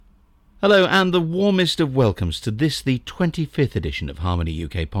Hello and the warmest of welcomes to this, the 25th edition of Harmony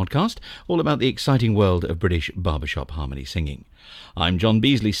UK podcast, all about the exciting world of British barbershop harmony singing. I'm John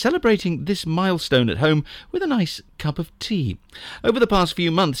Beasley, celebrating this milestone at home with a nice cup of tea. Over the past few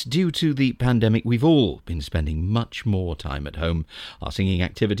months, due to the pandemic, we've all been spending much more time at home. Our singing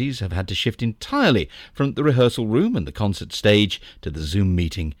activities have had to shift entirely from the rehearsal room and the concert stage to the Zoom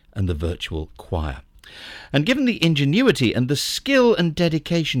meeting and the virtual choir. And given the ingenuity and the skill and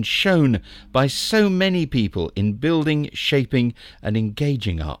dedication shown by so many people in building, shaping and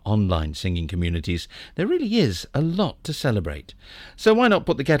engaging our online singing communities, there really is a lot to celebrate. So why not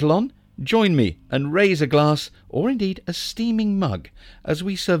put the kettle on, join me and raise a glass, or indeed a steaming mug, as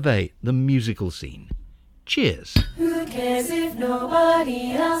we survey the musical scene. Cheers. Who cares if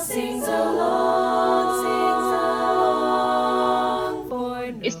nobody else sings along?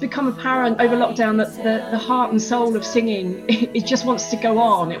 It's become apparent over lockdown that the heart and soul of singing, it just wants to go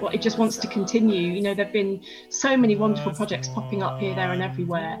on. It just wants to continue. You know, there have been so many wonderful projects popping up here, there and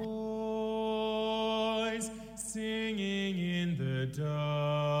everywhere. Boys singing in the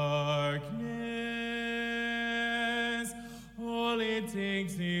darkness, all it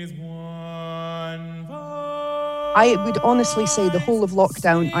takes is one voice. I would honestly say the whole of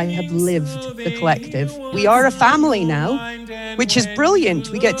lockdown I have lived the collective. We are a family now, which is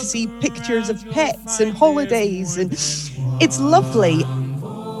brilliant. We get to see pictures of pets and holidays, and it's lovely.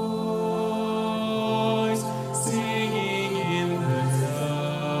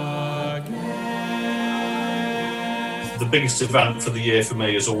 The biggest event for the year for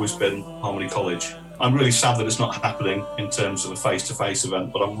me has always been Harmony College. I'm really sad that it's not happening in terms of a face-to-face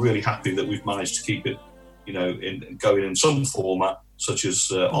event, but I'm really happy that we've managed to keep it, you know, going in some format, such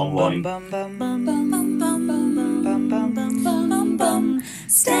as online.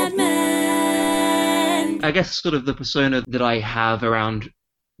 I guess sort of the persona that I have around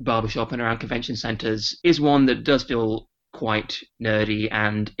barbershop and around convention centres is one that does feel quite nerdy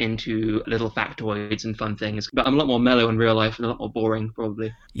and into little factoids and fun things. But I'm a lot more mellow in real life and a lot more boring,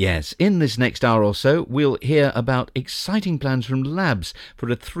 probably. Yes, in this next hour or so, we'll hear about exciting plans from Labs for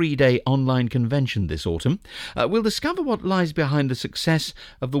a 3-day online convention this autumn. We'll discover what lies behind the success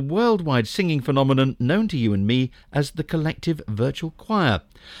of the worldwide singing phenomenon known to you and me as the Collective Virtual Choir.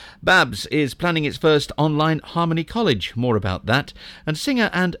 Babs is planning its first online Harmony College. More about that. And singer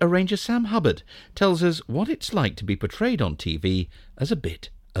and arranger Sam Hubbard tells us what it's like to be portrayed on TV as a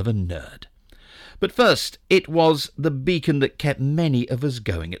bit of a nerd. But first, it was the beacon that kept many of us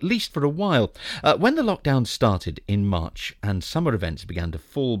going, at least for a while. When the lockdown started in March and summer events began to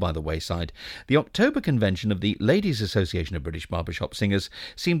fall by the wayside, the October convention of the Ladies Association of British Barbershop Singers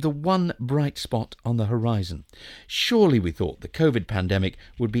seemed the one bright spot on the horizon. Surely we thought the COVID pandemic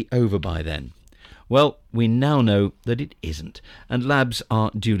would be over by then. Well, we now know that it isn't, and Labs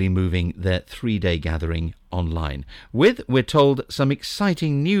are duly moving their 3-day gathering online, with, we're told, some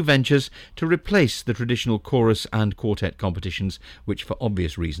exciting new ventures to replace the traditional chorus and quartet competitions, which for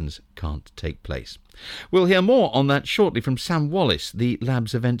obvious reasons can't take place. We'll hear more on that shortly from Sam Wallace, the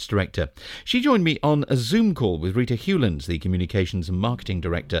Labs events director. She joined me on a Zoom call with Rita Hewlands, the communications and marketing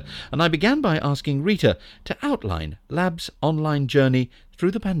director, and I began by asking Rita to outline Labs' online journey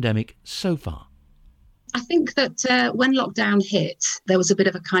through the pandemic so far. I think that when lockdown hit, there was a bit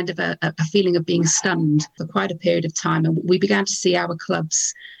of a feeling of being stunned for quite a period of time. And we began to see our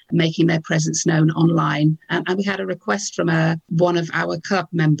clubs making their presence known online. And we had a request from one of our club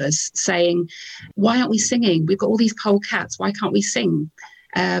members saying, why aren't we singing? We've got all these polecats. Why can't we sing?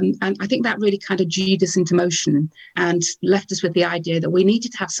 And I think that really kind of G'd us into motion and left us with the idea that we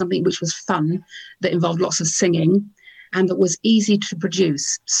needed to have something which was fun, that involved lots of singing, and that was easy to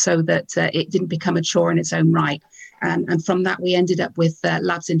produce so that it didn't become a chore in its own right. And from that, we ended up with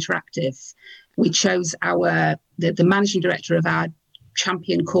Labs Interactive. We chose the managing director of our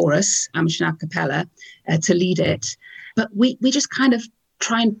champion chorus, Amishnav Capella, to lead it. But we just kind of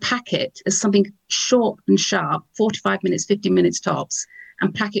try and pack it as something short and sharp, 45 minutes, 50 minutes tops,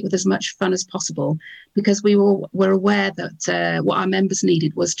 and pack it with as much fun as possible, because we were aware that what our members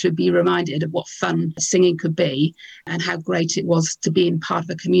needed was to be reminded of what fun singing could be and how great it was to be in part of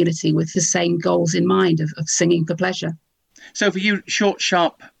a community with the same goals in mind of singing for pleasure. So for you, short,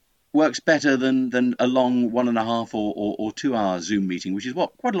 sharp works better than a long 1.5 or 2 hour Zoom meeting, which is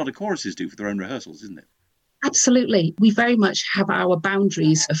what quite a lot of choruses do for their own rehearsals, isn't it? Absolutely. We very much have our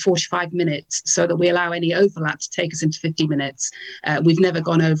boundaries of 45 minutes so that we allow any overlap to take us into 50 minutes. We've never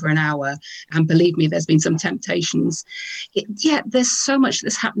gone over an hour. And believe me, there's been some temptations. There's so much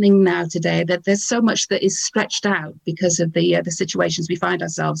that's happening now today, that there's so much that is stretched out because of the situations we find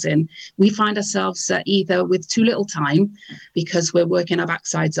ourselves in. We find ourselves either with too little time because we're working our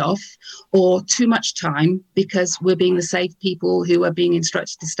backsides off, or too much time because we're being the safe people who are being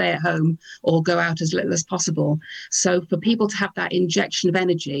instructed to stay at home or go out as little as possible. So for people to have that injection of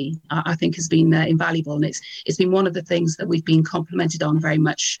energy, I think has been invaluable. And it's been one of the things that we've been complimented on very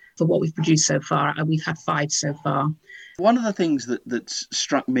much for what we've produced so far. And we've had 5 so far. One of the things that's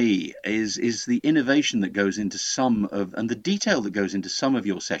struck me is the innovation that goes into and the detail that goes into some of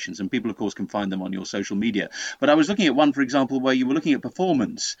your sessions. And people, of course, can find them on your social media. But I was looking at one, for example, where you were looking at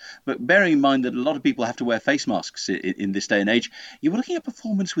performance, but bearing in mind that a lot of people have to wear face masks in this day and age, you were looking at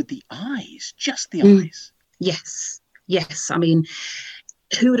performance with the eyes, just the eyes. Yes. I mean,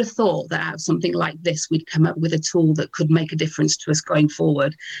 who would have thought that out of something like this, we'd come up with a tool that could make a difference to us going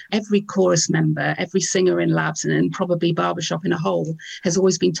forward? Every chorus member, every singer in Labs, and probably Barbershop in a whole, has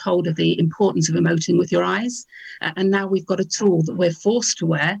always been told of the importance of emoting with your eyes. And now we've got a tool that we're forced to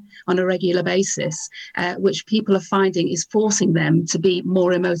wear on a regular basis, which people are finding is forcing them to be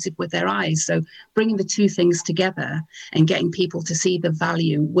more emotive with their eyes. So bringing the two things together and getting people to see the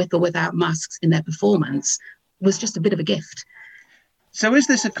value with or without masks in their performance was just a bit of a gift. So is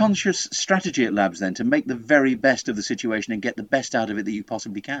this a conscious strategy at Labs then, to make the very best of the situation and get the best out of it that you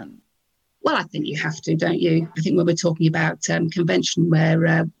possibly can? Well, I think you have to, don't you? I think when we're talking about convention,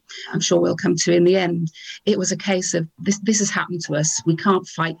 where I'm sure we'll come to in the end, it was a case of this has happened to us. We can't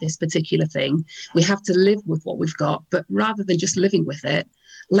fight this particular thing. We have to live with what we've got. But rather than just living with it,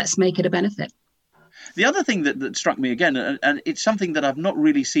 let's make it a benefit. The other thing that struck me again, and it's something that I've not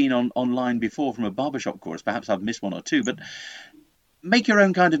really seen online before from a barbershop chorus, perhaps I've missed one or two, but make your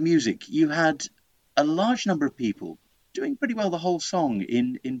own kind of music. You had a large number of people doing pretty well the whole song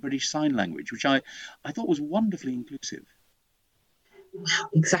in British Sign Language, which I thought was wonderfully inclusive. Wow,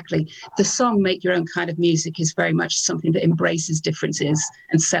 exactly. The song Make Your Own Kind of Music is very much something that embraces differences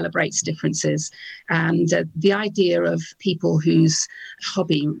and celebrates differences. And the idea of people whose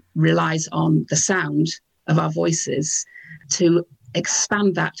hobby relies on the sound of our voices, to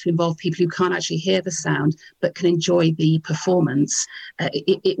expand that to involve people who can't actually hear the sound but can enjoy the performance,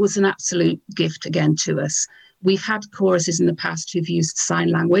 it was an absolute gift again to us. We've had choruses in the past who've used sign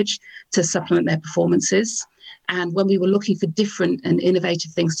language to supplement their performances. And when we were looking for different and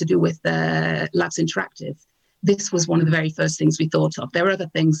innovative things to do with Labs Interactive, this was one of the very first things we thought of. There are other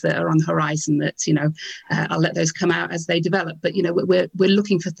things that are on the horizon that, I'll let those come out as they develop. But, we're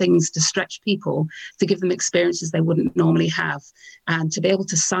looking for things to stretch people, to give them experiences they wouldn't normally have. And to be able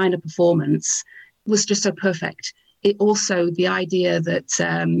to sign a performance was just so perfect. It also, the idea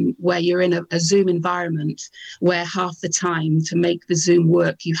that where you're in a Zoom environment where half the time to make the Zoom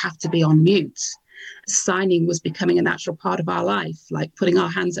work, you have to be on mute. Signing was becoming a natural part of our life, like putting our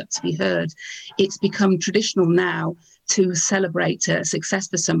hands up to be heard. It's become traditional now to celebrate success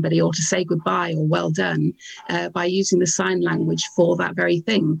for somebody or to say goodbye or well done by using the sign language for that very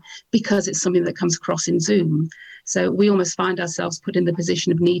thing, because it's something that comes across in Zoom. So we almost find ourselves put in the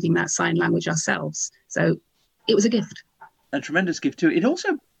position of needing that sign language ourselves. So it was a gift. A tremendous gift too. It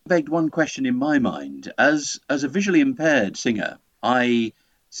also begged one question in my mind. As a visually impaired singer, I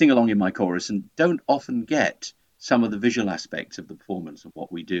sing along in my chorus and don't often get some of the visual aspects of the performance of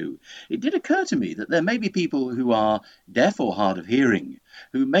what we do. It did occur to me that there may be people who are deaf or hard of hearing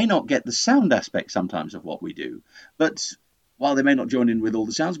who may not get the sound aspect sometimes of what we do, but while they may not join in with all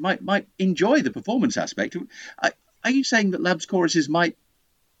the sounds, might enjoy the performance aspect. Are you saying that Labs choruses might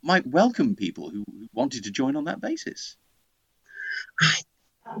welcome people who wanted to join on that basis?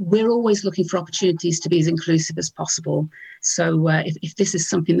 We're always looking for opportunities to be as inclusive as possible. So if this is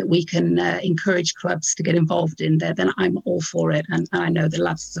something that we can encourage clubs to get involved in there, then I'm all for it. And I know the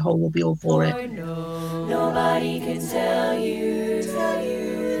Labs as a whole will be all for it. Nobody can tell you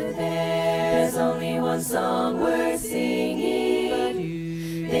there's only one song worth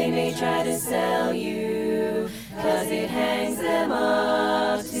singing. They may try to sell you, 'cause it hangs them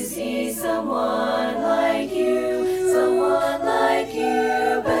up to see someone like you.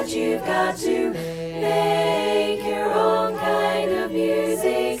 But you've got to make your own kind of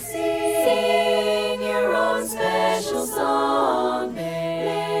music, sing your own special song.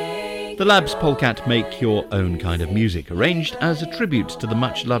 The Labs Polcat Make Your Own Kind of Music, arranged as a tribute to the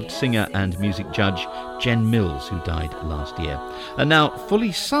much-loved singer and music judge Jen Mills, who died last year, and now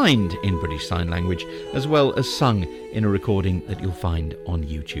fully signed in British Sign Language, as well as sung in a recording that you'll find on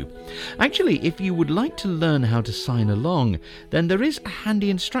YouTube. Actually, if you would like to learn how to sign along, then there is a handy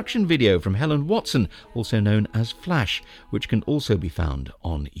instruction video from Helen Watson, also known as Flash, which can also be found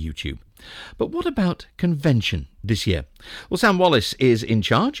on YouTube. But what about convention this year? Well, Sam Wallace is in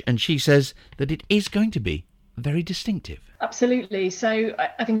charge, and she says that it is going to be very distinctive. Absolutely. So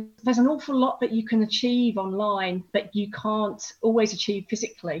I think there's an awful lot that you can achieve online that you can't always achieve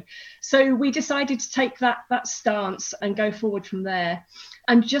physically. So we decided to take that stance and go forward from there.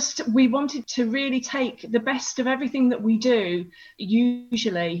 And we wanted to really take the best of everything that we do,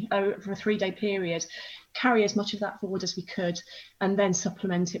 usually over a 3-day period, carry as much of that forward as we could, and then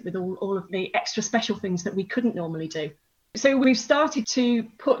supplement it with all of the extra special things that we couldn't normally do. So we've started to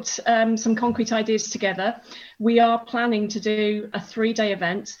put some concrete ideas together. We are planning to do a 3-day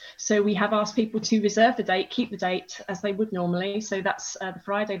event. So we have asked people to reserve the date, keep the date as they would normally. So that's the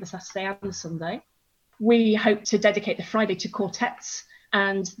Friday, the Saturday and the Sunday. We hope to dedicate the Friday to quartets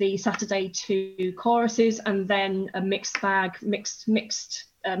and the Saturday to choruses, and then a mixed bag, mixed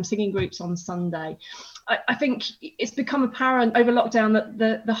singing groups on Sunday. I think it's become apparent over lockdown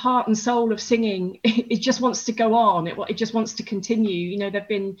that the heart and soul of singing, it just wants to go on. It just wants to continue. You know, there've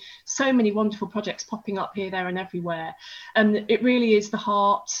been so many wonderful projects popping up here, there and everywhere. And it really is the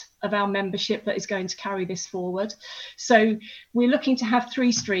heart of our membership that is going to carry this forward. So we're looking to have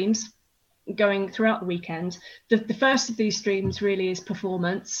 3 streams going throughout the weekend. The first of these streams really is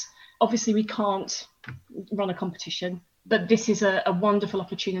performance. Obviously, we can't run a competition, but this is a wonderful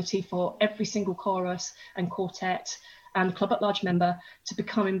opportunity for every single chorus and quartet and Club at Large member to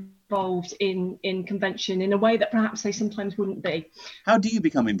become involved in convention in a way that perhaps they sometimes wouldn't be. How do you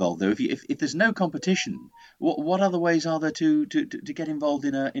become involved, though? If there's no competition, what other ways are there to get involved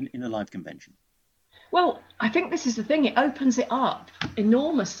in a live convention? Well, I think this is the thing. It opens it up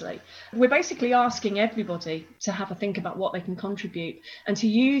enormously. We're basically asking everybody to have a think about what they can contribute and to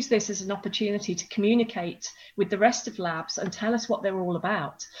use this as an opportunity to communicate with the rest of labs and tell us what they're all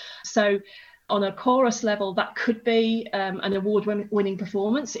about. So on a chorus level, that could be an award-winning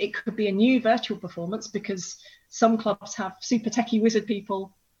performance. It could be a new virtual performance, because some clubs have super techie wizard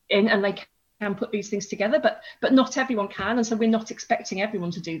people in and they can put these things together, but not everyone can, and so we're not expecting everyone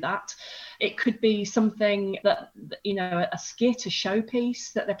to do that. It could be something that, you know, a skit, a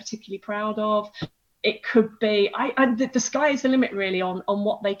showpiece that they're particularly proud of. It could be the sky is the limit really on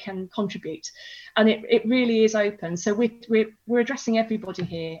what they can contribute, and it really is open. So we're addressing everybody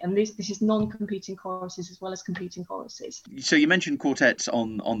here, and this is non-competing choruses as well as competing choruses. So you mentioned quartets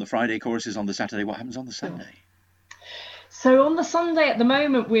on the Friday, choruses on the Saturday. What happens on the Sunday? So on the Sunday at the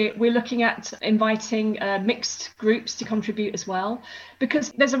moment, we're looking at inviting mixed groups to contribute as well,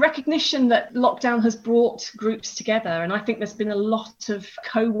 because there's a recognition that lockdown has brought groups together. And I think there's been a lot of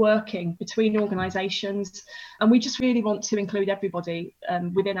co-working between organisations, and we just really want to include everybody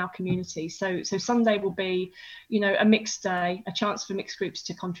within our community. So Sunday will be, you know, a mixed day, a chance for mixed groups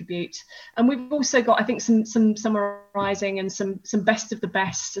to contribute. And we've also got, I think, some summarising and some best of the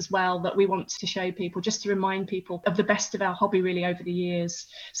best as well that we want to show people, just to remind people of the best of our hobby really over the years.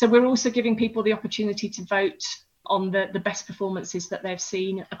 So we're also giving people the opportunity to vote on the best performances that they've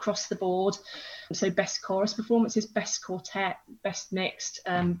seen across the board. So best chorus performances, best quartet, best mixed,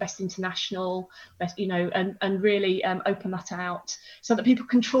 best international, best, you know, and really open that out so that people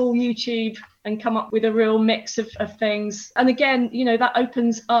can trawl YouTube and come up with a real mix of things. And again, you know, that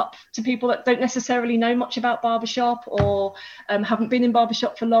opens up to people that don't necessarily know much about barbershop or haven't been in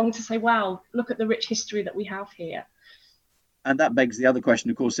barbershop for long, to say, wow, look at the rich history that we have here. And that begs the other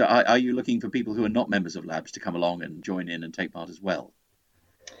question, of course, are you looking for people who are not members of Labs to come along and join in and take part as well?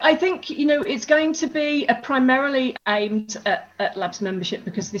 I think, you know, it's going to be primarily aimed at Labs membership,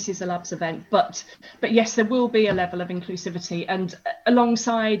 because this is a Labs event. But yes, there will be a level of inclusivity. And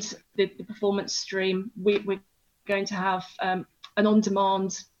alongside the performance stream, we're going to have an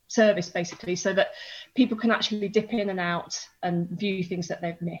on-demand service, basically, so that people can actually dip in and out and view things that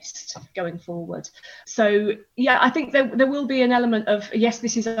they've missed going forward. So yeah, I think there will be an element of, yes,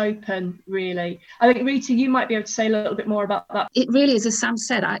 this is open, really. I think, Rita, you might be able to say a little bit more about that. It really is, as Sam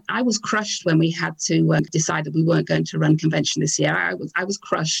said, I was crushed when we had to decide that we weren't going to run convention this year. I was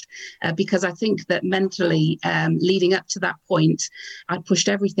crushed because I think that mentally, leading up to that point, I pushed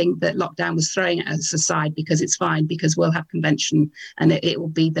everything that lockdown was throwing at us aside, because it's fine, because we'll have convention and it will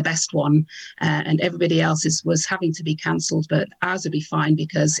be the best one, and everybody else's was having to be cancelled, but ours would be fine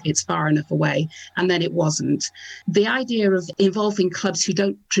because it's far enough away. And then it wasn't. The idea of involving clubs who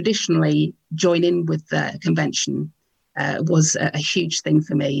don't traditionally join in with the convention was a huge thing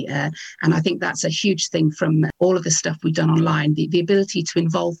for me. And I think that's a huge thing from all of the stuff we've done online. The ability to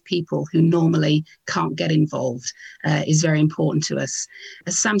involve people who normally can't get involved is very important to us.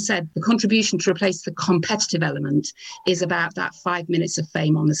 As Sam said, the contribution to replace the competitive element is about that 5 minutes of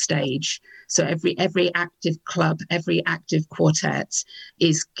fame on the stage. So every active club, every active quartet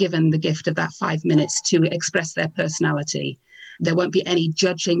is given the gift of that 5 minutes to express their personality. There won't be any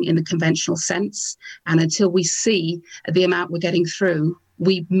judging in the conventional sense. And until we see the amount we're getting through,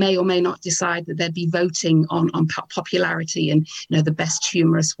 we may or may not decide that there'd be voting on popularity and, the best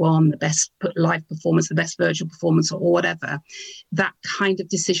humorous one, the best live performance, the best virtual performance, or whatever. That kind of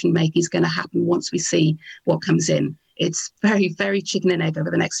decision making is going to happen once we see what comes in. It's very, very chicken and egg over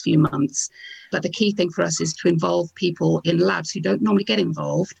the next few months. But the key thing for us is to involve people in labs who don't normally get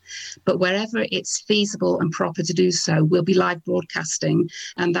involved. But wherever it's feasible and proper to do so, we'll be live broadcasting.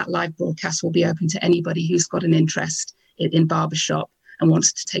 And that live broadcast will be open to anybody who's got an interest in barbershop and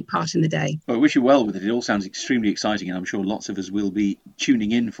wants to take part in the day. Well, I wish you well with it. It all sounds extremely exciting, and I'm sure lots of us will be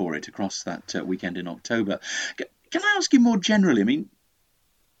tuning in for it across that weekend in October. Can I ask you more generally? I mean,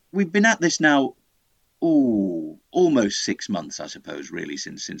 we've been at this now almost 6 months, I suppose, really,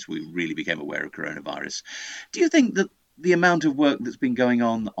 since we really became aware of coronavirus. Do you think that the amount of work that's been going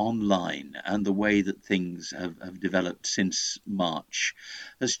on online and the way that things have developed since March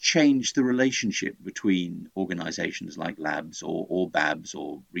has changed the relationship between organisations like Labs or BABS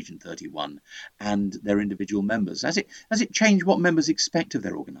or Region 31 and their individual members? Has it changed what members expect of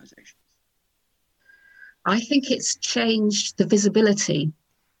their organisations? I think it's changed the visibility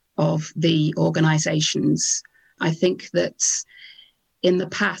of the organisations. I think that in the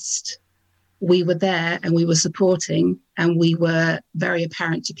past, we were there and we were supporting, and we were very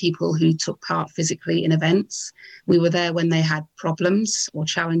apparent to people who took part physically in events. We were there when they had problems or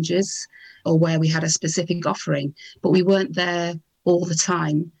challenges or where we had a specific offering, but we weren't there all the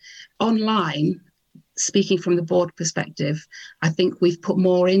time. Online, speaking from the board perspective, I think we've put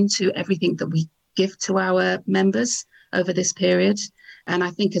more into everything that we give to our members over this period. And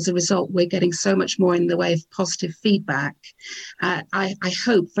I think as a result, we're getting so much more in the way of positive feedback. I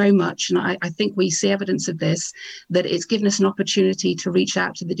hope very much, and I think we see evidence of this, that it's given us an opportunity to reach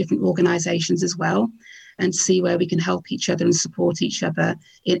out to the different organisations as well and see where we can help each other and support each other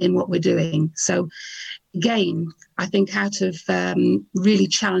in what we're doing. So again, I think out of really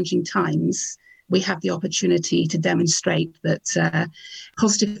challenging times, we have the opportunity to demonstrate that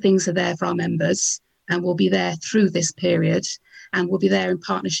positive things are there for our members, and we'll be there through this period, and we'll be there in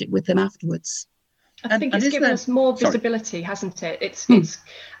partnership with them afterwards. I think it's given us more visibility, hasn't it? It's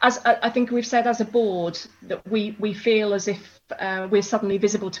as I think we've said as a board that we feel as if we're suddenly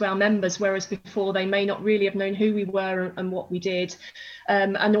visible to our members, whereas before they may not really have known who we were and what we did.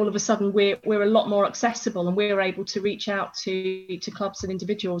 And all of a sudden we're a lot more accessible, and we're able to reach out to clubs and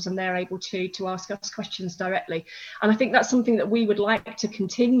individuals, and they're able to ask us questions directly. And I think that's something that we would like to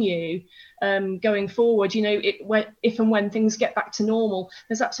continue going forward. If and when things get back to normal,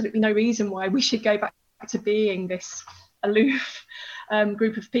 there's absolutely no reason why we should go back to being this aloof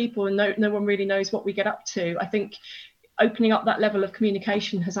group of people, and no one really knows what we get up to. I think opening up that level of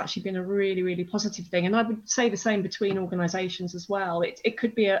communication has actually been a really, really positive thing. And I would say the same between organisations as well. It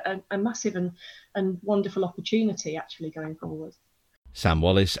could be a massive and wonderful opportunity actually going forward. Sam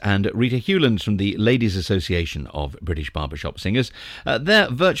Wallace and Rita Hewlands from the Ladies Association of British Barbershop Singers. Their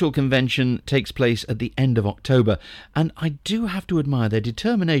virtual convention takes place at the end of October, and I do have to admire their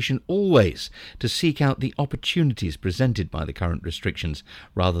determination always to seek out the opportunities presented by the current restrictions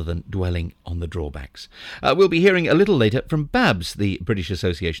rather than dwelling on the drawbacks. We'll be hearing a little later from BABS, the British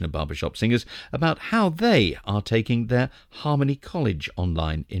Association of Barbershop Singers, about how they are taking their Harmony College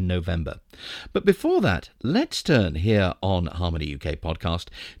online in November. But before that, let's turn here on Harmony UK podcast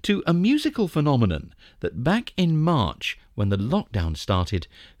to a musical phenomenon that back in March, when the lockdown started,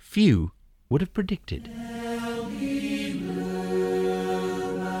 few would have predicted.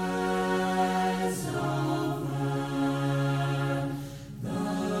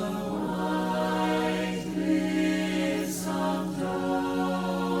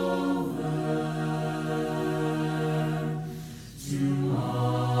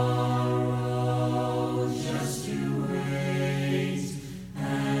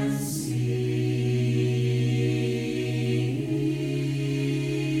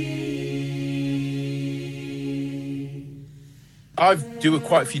 I do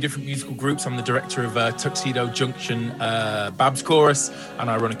quite a few different musical groups. I'm the director of Tuxedo Junction Babs Chorus, and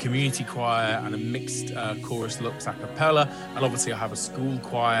I run a community choir and a mixed chorus lux a cappella, and obviously I have a school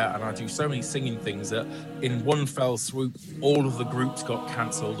choir, and I do so many singing things that in one fell swoop all of the groups got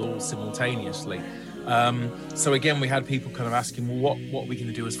cancelled all simultaneously. So again, we had people kind of asking, well, what are we going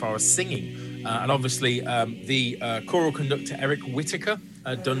to do as far as singing? And obviously, the choral conductor Eric Whitaker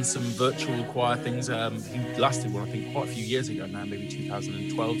had done some virtual choir things. He lasted, I think, quite a few years ago now, maybe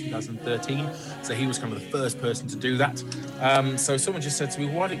 2012, 2013. So he was kind of the first person to do that. So someone just said to me,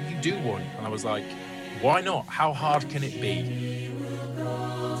 why don't you do one? And I was like, why not? How hard can it be?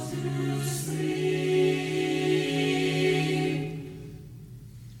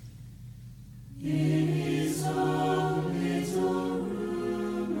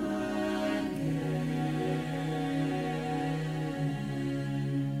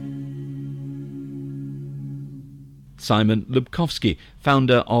 Simon Lubkowski,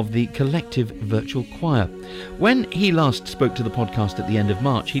 founder of the Collective Virtual Choir. When he last spoke to the podcast at the end of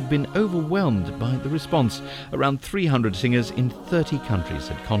March, he'd been overwhelmed by the response. Around 300 singers in 30 countries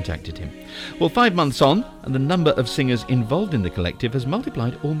had contacted him. Well, 5 months on, and the number of singers involved in the collective has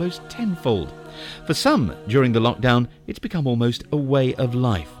multiplied almost tenfold. For some, during the lockdown, it's become almost a way of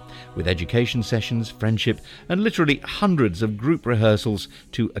life, with education sessions, friendship, and literally hundreds of group rehearsals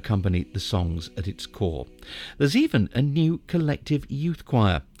to accompany the songs at its core. There's even a new collective youth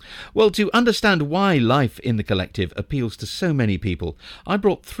choir. Well, to understand why life in the collective appeals to so many people, I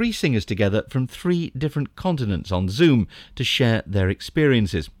brought 3 singers together from 3 different continents on Zoom to share their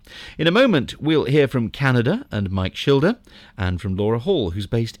experiences. In a moment, we'll hear from Canada and Mike Schilder, and from Laura Hall, who's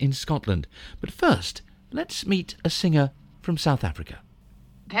based in Scotland. But first, let's meet a singer from South Africa.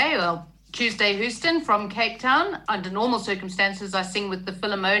 Okay, well, Tuesday Houston from Cape Town. Under normal circumstances, I sing with the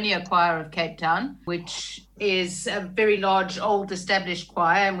Philharmonia Choir of Cape Town, which is a very large, old, established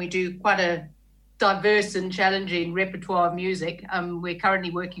choir, and we do quite a diverse and challenging repertoire of music. We're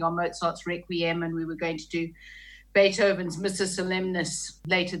currently working on Mozart's Requiem, and we were going to do Beethoven's Missa Solemnis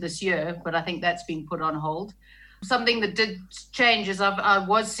later this year, but I think that's been put on hold. Something that did change is I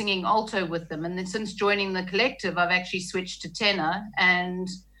was singing alto with them, and then since joining the collective, I've actually switched to tenor and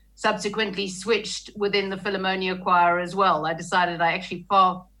subsequently switched within the Philharmonia Choir as well. I decided I actually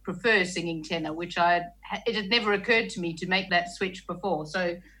far prefer singing tenor, which it had never occurred to me to make that switch before.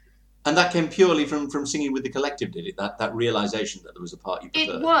 And that came purely from singing with the collective, did it? That realisation that there was a part you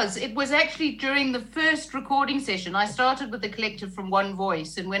preferred? It was actually during the first recording session. I started with the collective from One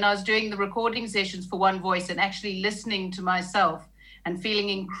Voice, and when I was doing the recording sessions for One Voice and actually listening to myself and feeling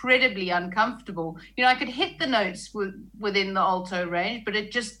incredibly uncomfortable, I could hit the notes within the alto range, but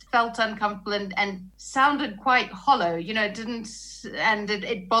it just felt uncomfortable and sounded quite hollow.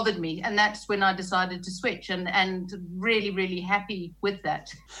 It bothered me, and that's when I decided to switch, and really, really happy with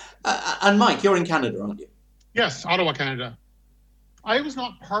that. And Mike, you're in Canada, aren't you? Yes, Ottawa, Canada. I was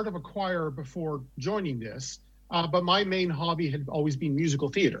not part of a choir before joining this, but my main hobby had always been musical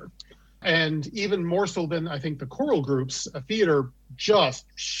theatre. And even more so than I think the choral groups, theatre just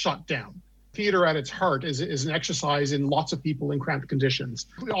shut down. Theatre at its heart is an exercise in lots of people in cramped conditions,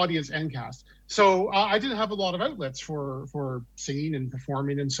 the audience and cast. So I didn't have a lot of outlets for singing and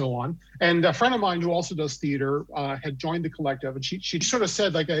performing and so on. And a friend of mine who also does theatre had joined the collective, and she sort of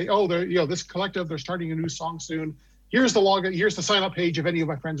said this collective, they're starting a new song soon. Here's the sign up page if any of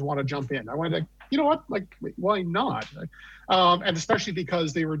my friends want to jump in. I went like, you know what, like, why not? And especially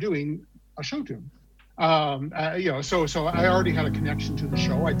because they were doing a show tune. So I already had a connection to the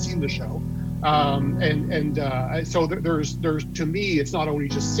show. I'd seen the show. So there's to me, it's not only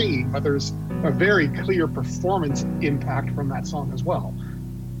just singing, but there's a very clear performance impact from that song as well.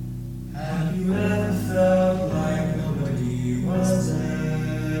 Have you ever felt like nobody was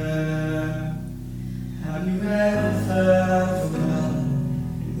there? Have you ever felt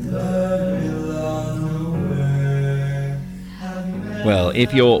forgotten in the middle of nowhere? Well,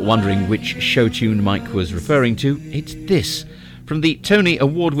 if you're wondering which show tune Mike was referring to, it's this. From the Tony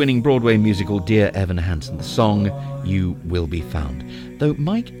Award-winning Broadway musical Dear Evan Hansen, the song You Will Be Found. Though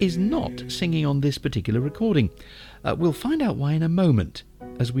Mike is not singing on this particular recording. We'll find out why in a moment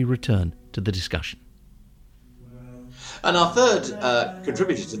as we return to the discussion. And our third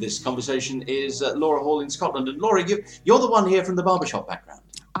contributor to this conversation is Laura Hall in Scotland. And Laura, you're the one here from the barbershop background.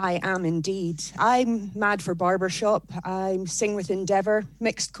 I am indeed. I'm mad for barbershop. I sing with Endeavour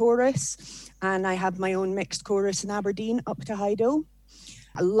mixed chorus, and I have my own mixed chorus in Aberdeen up to Hydo.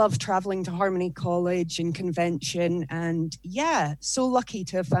 I love travelling to Harmony College and convention, and so lucky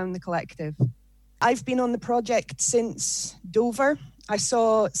to have found the collective. I've been on the project since Dover. I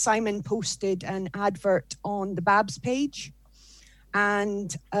saw Simon posted an advert on the Babs page,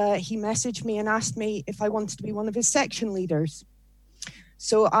 and he messaged me and asked me if I wanted to be one of his section leaders.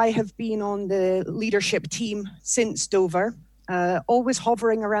 So I have been on the leadership team since Dover, always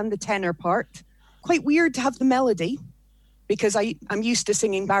hovering around the tenor part. Quite weird to have the melody because I'm used to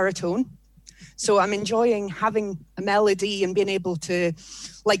singing baritone, So I'm enjoying having a melody and being able to,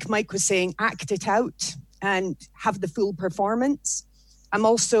 like Mike was saying, act it out and have the full performance. I'm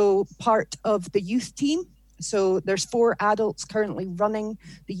also part of the youth team. So there's 4 adults currently running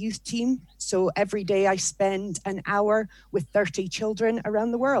the youth team. So every day I spend an hour with 30 children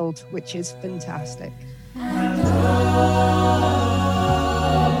around the world, which is fantastic.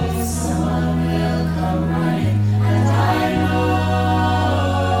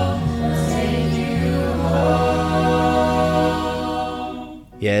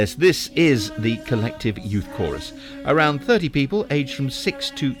 Yes, this is the Collective Youth Chorus. Around 30 people aged from 6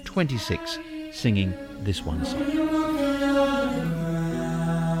 to 26 singing this one song.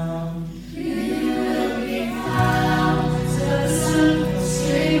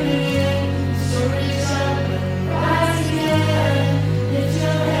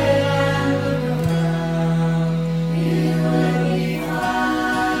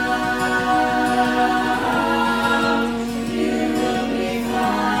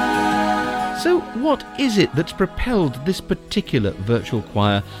 So what is it that's propelled this particular virtual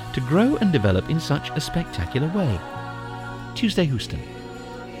choir to grow and develop in such a spectacular way? Tuesday Houston.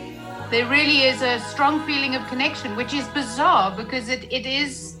 There really is a strong feeling of connection, which is bizarre because it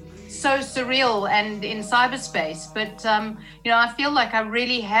is so surreal and in cyberspace. But, I feel like I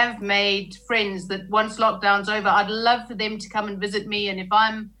really have made friends that once lockdown's over, I'd love for them to come and visit me. And if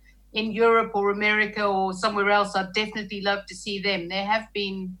I'm in Europe or America or somewhere else, I'd definitely love to see them. There have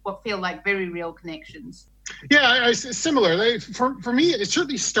been what feel like very real connections. Yeah, similar. For me, it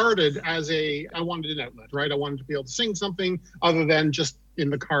certainly started as I wanted an outlet, right? I wanted to be able to sing something other than just in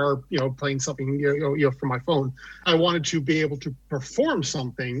the car, playing something, from my phone. I wanted to be able to perform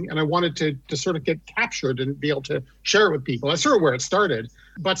something, and I wanted to sort of get captured and be able to share it with people. That's sort of where it started.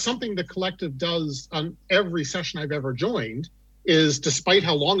 But something the collective does on every session I've ever joined is, despite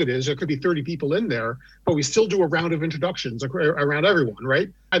how long it is, there could be 30 people in there, but we still do a round of introductions around everyone,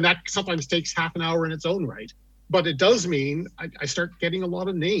 right? And that sometimes takes half an hour in its own right. But it does mean I start getting a lot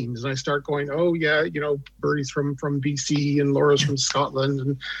of names, and I start going, oh yeah, Bertie's from BC and Laura's from Scotland,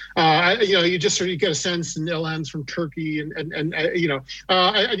 and you just sort of get a sense, and Ilan's from Turkey, and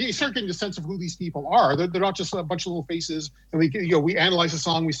you start getting a sense of who these people are. They're not just a bunch of little faces, and we analyze a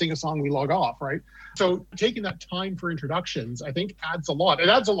song, we sing a song, we log off, right? So taking that time for introductions, I think adds a lot. It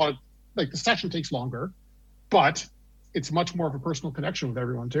adds a lot. Like, the session takes longer, but it's much more of a personal connection with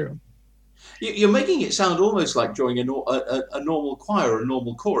everyone too. You're making it sound almost like joining a normal choir or a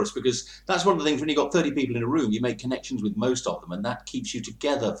normal chorus, because that's one of the things when you've got 30 people in a room, you make connections with most of them, and that keeps you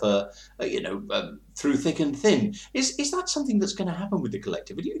together for, through thick and thin. Is that something that's going to happen with the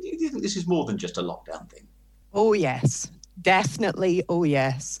collective? Do you think this is more than just a lockdown thing? Oh, yes, definitely. Oh,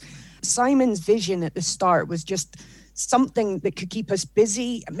 yes. Simon's vision at the start was just something that could keep us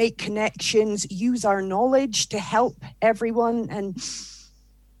busy, make connections, use our knowledge to help everyone. And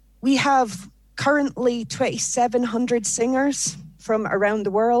we have currently 2,700 singers from around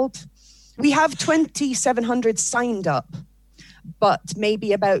the world. We have 2,700 signed up, but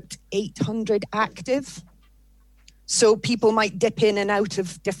maybe about 800 active. So people might dip in and out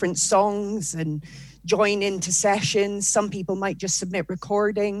of different songs and join into sessions. Some people might just submit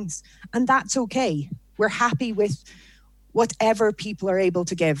recordings, and that's okay. We're happy with whatever people are able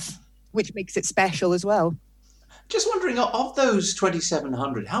to give, which makes it special as well. Just wondering, of those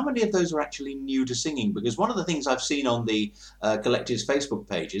 2,700, how many of those are actually new to singing? Because one of the things I've seen on the Collective's Facebook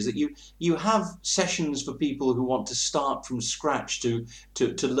page is that you have sessions for people who want to start from scratch to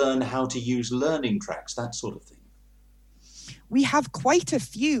learn how to use learning tracks, that sort of thing. We have quite a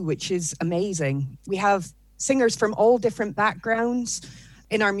few, which is amazing. We have singers from all different backgrounds.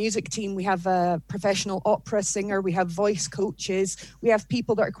 In our music team, we have a professional opera singer, we have voice coaches, we have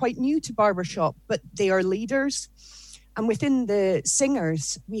people that are quite new to barbershop, but they are leaders. And within the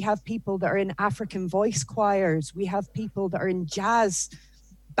singers, we have people that are in African voice choirs, we have people that are in jazz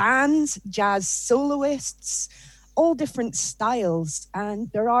bands, jazz soloists, all different styles.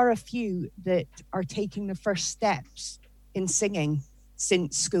 And there are a few that are taking the first steps in singing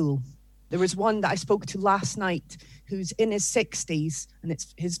since school. There was one that I spoke to last night who's in his 60s, and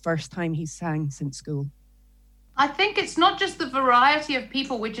it's his first time he's sang since school. I think it's not just the variety of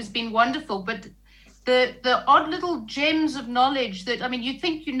people, which has been wonderful, but the odd little gems of knowledge that, you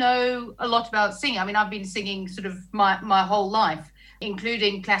think you know a lot about singing. I've been singing sort of my whole life,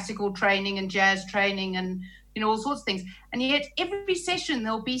 including classical training and jazz training and all sorts of things. And yet every session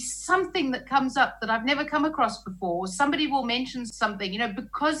there'll be something that comes up that I've never come across before. Somebody will mention something,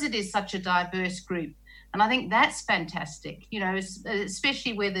 because it is such a diverse group. And I think that's fantastic,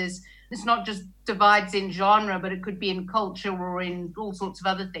 especially where it's not just divides in genre, but it could be in culture or in all sorts of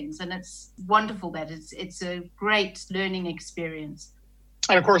other things. And it's wonderful that it's a great learning experience.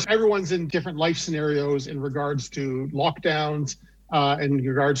 And of course, everyone's in different life scenarios in regards to lockdowns, in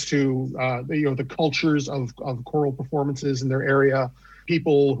regards to the cultures of choral performances in their area.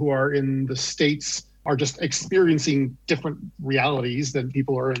 People who are in the States are just experiencing different realities than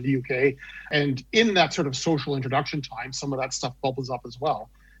people are in the UK. And in that sort of social introduction time, some of that stuff bubbles up as well.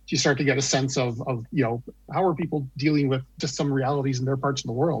 You start to get a sense of how are people dealing with just some realities in their parts of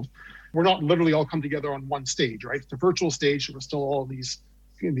the world. We're not literally all come together on one stage, right? It's a virtual stage, so we're still all these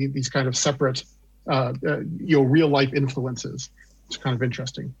kind of separate, real life influences. It's kind of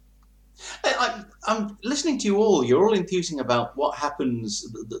interesting. I'm listening to you all. You're all enthusing about what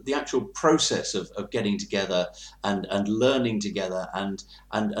happens, the actual process of getting together and learning together and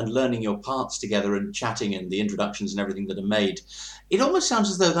learning your parts together and chatting and the introductions and everything that are made. It almost sounds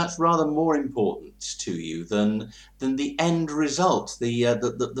as though that's rather more important to you than the end result,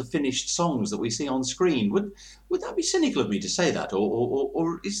 the finished songs that we see on screen. Would that be cynical of me to say that,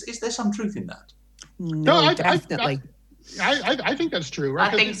 or is there some truth in that? No, definitely. I think that's true.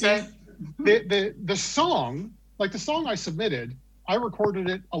 Right? I think so. The song, like the song I submitted, I recorded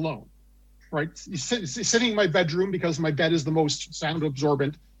it alone, right? Sitting in my bedroom because my bed is the most sound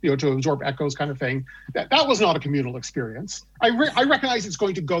absorbent, to absorb echoes kind of thing. That was not a communal experience. I recognize it's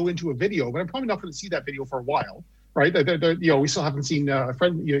going to go into a video, but I'm probably not going to see that video for a while, right? We still haven't seen a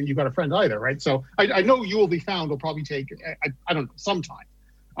friend. You got a friend either, right? So I know You Will Be Found will probably take I don't know, some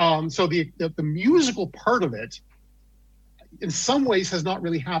time. So the musical part of it, in some ways, has not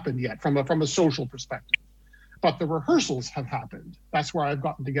really happened yet from a social perspective, but the rehearsals have happened. That's where I've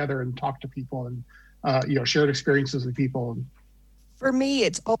gotten together and talked to people and shared experiences with people. For me,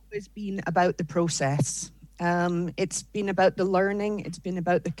 it's always been about the process. It's been about the learning. It's been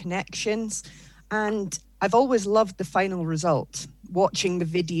about the connections, and I've always loved the final result. Watching the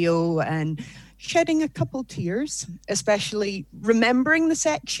video and shedding a couple tears, especially remembering the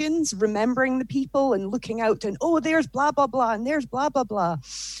sections, remembering the people and looking out and, there's blah, blah, blah, and there's blah, blah, blah.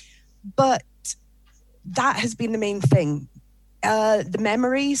 But that has been the main thing. The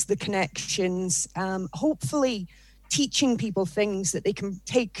memories, the connections, hopefully teaching people things that they can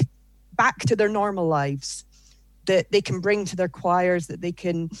take back to their normal lives, that they can bring to their choirs, that they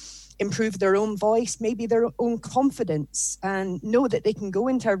can improve their own voice, maybe their own confidence, and know that they can go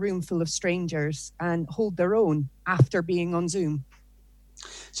into a room full of strangers and hold their own after being on Zoom.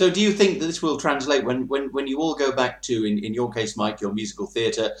 So do you think that this will translate when you all go back to, in your case, Mike, your musical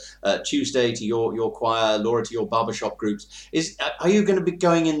theatre, Tuesday to your choir, Laura to your barbershop groups, are you going to be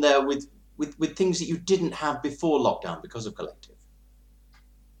going in there with things that you didn't have before lockdown because of Collective?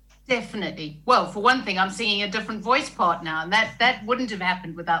 Definitely. Well, for one thing, I'm singing a different voice part now, and that wouldn't have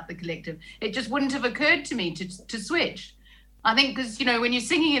happened without the Collective. It just wouldn't have occurred to me to switch. I think because, when you're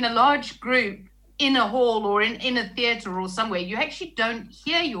singing in a large group, in a hall or in a theatre or somewhere, you actually don't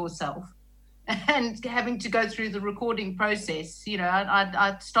hear yourself. And having to go through the recording process,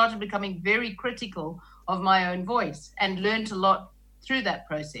 I started becoming very critical of my own voice and learned a lot through that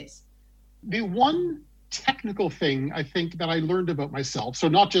process. The one technical thing I think that I learned about myself, so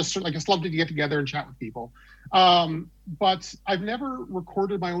not just I just love to get together and chat with people, but I've never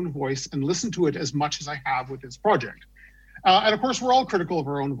recorded my own voice and listened to it as much as I have with this project. And of course, we're all critical of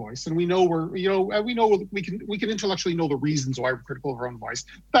our own voice, and we know we can intellectually know the reasons why we're critical of our own voice.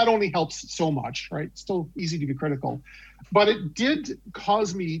 That only helps so much, right? It's still easy to be critical, but it did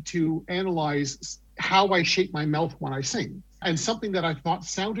cause me to analyze how I shape my mouth when I sing. And something that I thought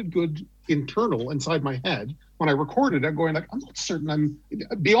sounded good internal inside my head, when I recorded it, going I'm not certain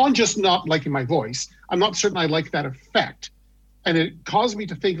beyond just not liking my voice, I'm not certain I like that effect. And it caused me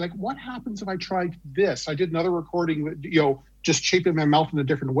to think, what happens if I tried this? I did another recording, just shaping my mouth in a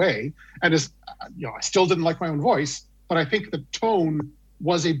different way. And I still didn't like my own voice, but I think the tone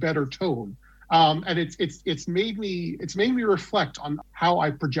was a better tone. And it's made me reflect on how I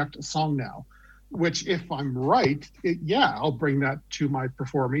project a song now. Which, if I'm right, I'll bring that to my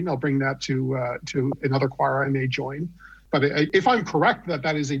performing. I'll bring that to another choir I may join. But if I'm correct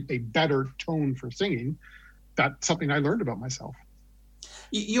that is a better tone for singing, that's something I learned about myself.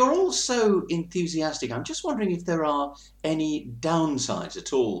 You're all so enthusiastic. I'm just wondering if there are any downsides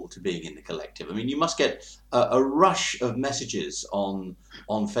at all to being in the Collective. I mean, you must get a rush of messages on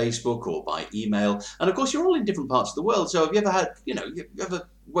Facebook or by email. And of course, you're all in different parts of the world. So have you ever had, you ever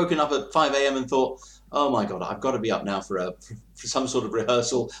woken up at 5 a.m. and thought, oh my God, I've got to be up now for some sort of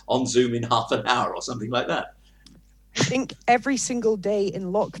rehearsal on Zoom in half an hour or something like that? I think every single day in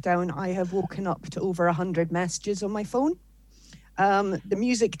lockdown, I have woken up to over 100 messages on my phone. The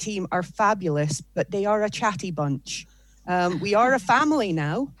music team are fabulous, but they are a chatty bunch. We are a family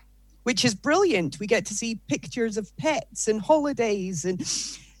now, which is brilliant. We get to see pictures of pets and holidays, and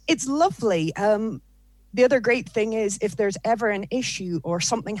it's lovely. The other great thing is if there's ever an issue or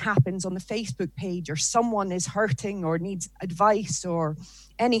something happens on the Facebook page or someone is hurting or needs advice or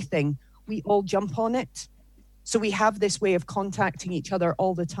anything, we all jump on it. So we have this way of contacting each other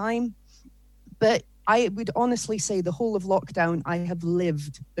all the time. But I would honestly say the whole of lockdown, I have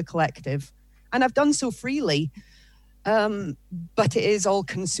lived the collective, and I've done so freely, but it is all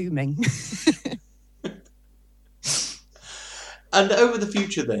consuming. And over the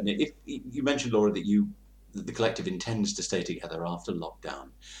future then, if you mentioned, Laura, that the collective intends to stay together after lockdown,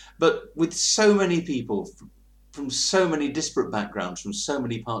 but with so many people from so many disparate backgrounds, from so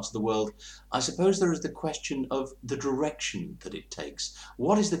many parts of the world, I suppose there is the question of the direction that it takes.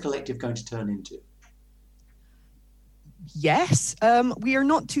 What is the collective going to turn into? Yes, we are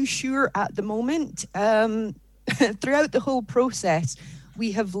not too sure at the moment. Throughout the whole process,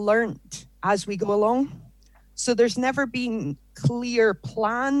 we have learnt as we go along. So there's never been clear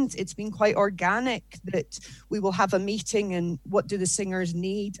plans. It's been quite organic that we will have a meeting and what do the singers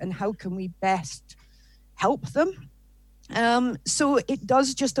need and how can we best help them. So it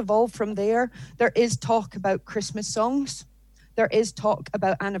does just evolve from there. There is talk about Christmas songs. There is talk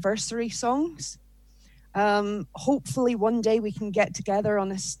about anniversary songs. Hopefully one day we can get together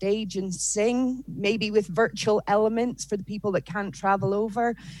on a stage and sing, maybe with virtual elements for the people that can't travel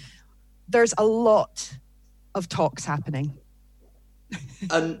over. There's a lot of talks happening.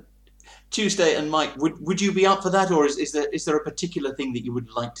 And Tuesday and Mike, would you be up for that, or is there a particular thing that you would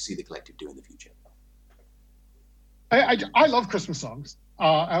like to see the collective do in the future? I love Christmas songs.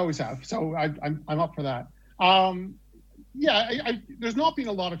 I always have, so I'm up for that. There's not been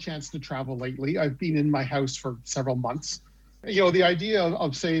a lot of chance to travel lately. I've been in my house for several months. The idea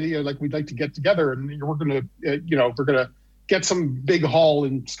of saying like we'd like to get together and we're gonna get some big hall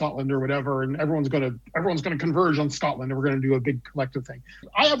in Scotland or whatever, and everyone's gonna converge on Scotland, and we're gonna do a big collective thing.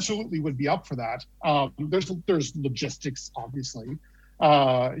 I absolutely would be up for that. There's logistics, obviously,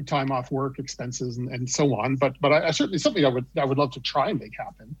 time off work, expenses, and so on. But I certainly something I would love to try and make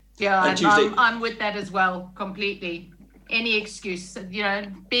happen. Yeah, I'm with that as well, completely. Any excuse,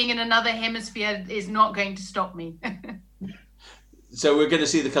 being in another hemisphere is not going to stop me. So we're going to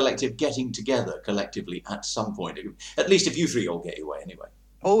see the collective getting together collectively at some point, at least if you three all get your way anyway.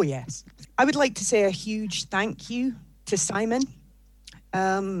 Oh, yes. I would like to say a huge thank you to Simon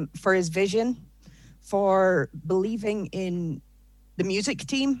for his vision, for believing in the music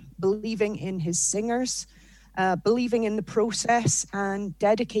team, believing in his singers, believing in the process and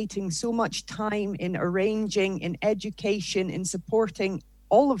dedicating so much time in arranging, in education, in supporting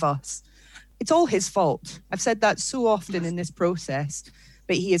all of us. It's all his fault. I've said that so often in this process,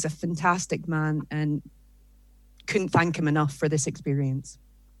 but he is a fantastic man and couldn't thank him enough for this experience.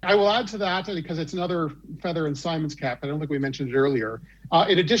 I will add to that because it's another feather in Simon's cap. I don't think we mentioned it earlier.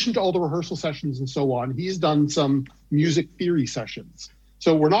 In addition to all the rehearsal sessions and so on, he's done some music theory sessions.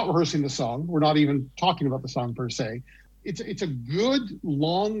 So we're not rehearsing the song. We're not even talking about the song per se. It's a good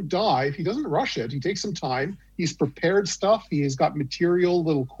long dive. He doesn't rush it. He takes some time. He's prepared stuff. He's got material,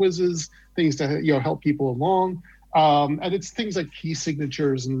 little quizzes, things to help people along. And it's things like key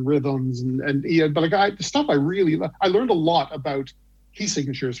signatures and rhythms but the stuff I learned a lot about key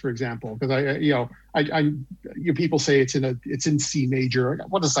signatures, for example, because people say it's in C major.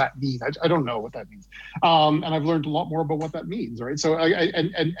 What does that mean? I don't know what that means. And I've learned a lot more about what that means, right? So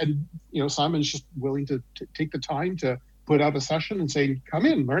Simon's just willing to take the time to put out a session and say, come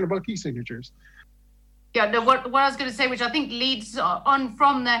in, learn about key signatures. Yeah, no, what I was going to say, which I think leads on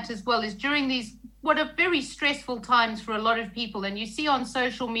from that as well, is during these, what are very stressful times for a lot of people. And you see on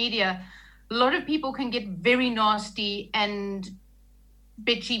social media, a lot of people can get very nasty and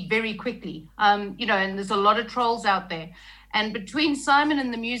bitchy very quickly, and there's a lot of trolls out there. And between Simon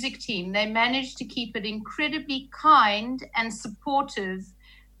and the music team, they managed to keep it incredibly kind and supportive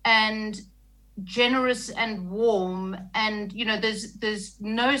and generous and warm. And, there's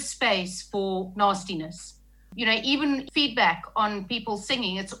no space for nastiness. Even feedback on people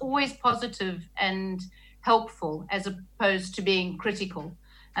singing, it's always positive and helpful as opposed to being critical.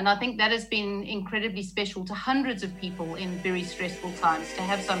 And I think that has been incredibly special to hundreds of people in very stressful times to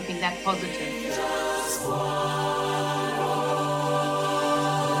have something that positive.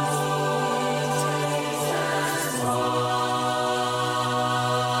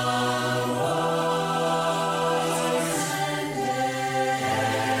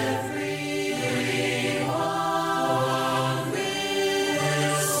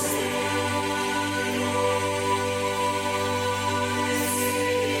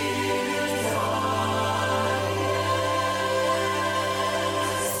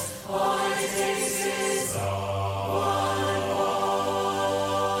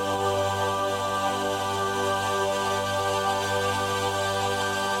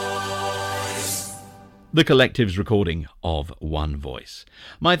 The Collective's recording of One Voice.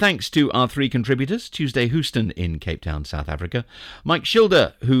 My thanks to our three contributors, Tuesday Houston in Cape Town, South Africa, Mike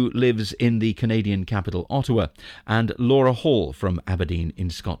Schilder, who lives in the Canadian capital, Ottawa, and Laura Hall from Aberdeen in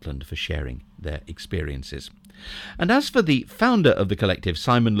Scotland for sharing their experiences. And as for the founder of the Collective,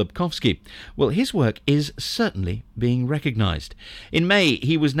 Simon Lubkowski, well, his work is certainly being recognised. In May,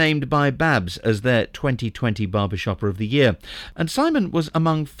 he was named by Babs as their 2020 Barbershopper of the Year, and Simon was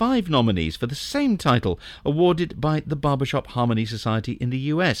among 5 nominees for the same title awarded by the Barbershop Harmony Society in the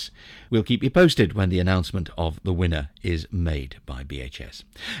US. We'll keep you posted when the announcement of the winner is made by BHS.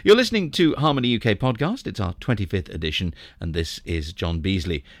 You're listening to Harmony UK Podcast. It's our 25th edition, and this is John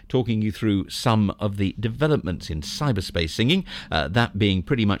Beasley talking you through some of the developments in cyberspace singing, that being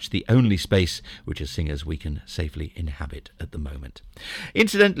pretty much the only space which as singers we can safely inhabit at the moment.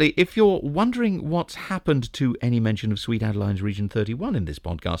 Incidentally, if you're wondering what's happened to any mention of Sweet Adeline's Region 31 in this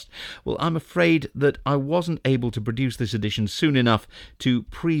podcast, well, I'm afraid that I wasn't able to produce this edition soon enough to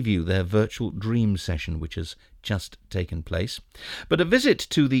preview their virtual dream session, which has just taken place. But a visit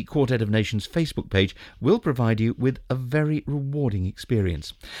to the Quartet of Nations Facebook page will provide you with a very rewarding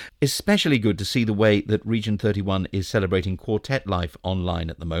experience. Especially good to see the way that Region 31 is celebrating quartet life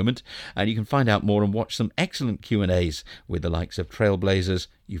online at the moment, and you can find out more and watch some excellent Q&As with the likes of Trailblazers,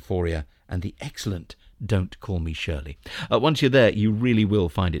 Euphoria, and the excellent Don't Call Me Shirley. Once you're there, you really will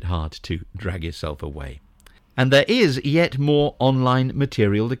find it hard to drag yourself away. And there is yet more online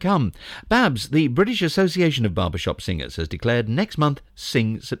material to come. Babs, the British Association of Barbershop Singers, has declared next month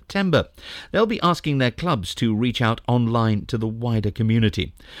Sing September. They'll be asking their clubs to reach out online to the wider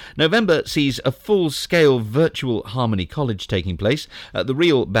community. November sees a full-scale virtual Harmony College taking place. The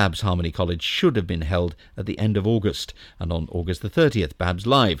real Babs Harmony College should have been held at the end of August. And on August the 30th, Babs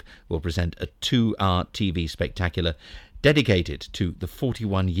Live will present a 2-hour TV spectacular dedicated to the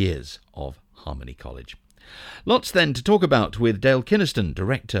 41 years of Harmony College. Lots then to talk about with Dale Kynaston,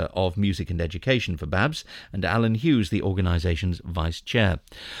 Director of Music and Education for Babs, and Alan Hughes, the organisation's Vice Chair.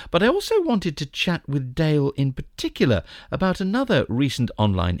 But I also wanted to chat with Dale in particular about another recent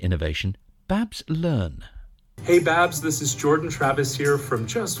online innovation, Babs Learn. Hey Babs, this is Jordan Travis here from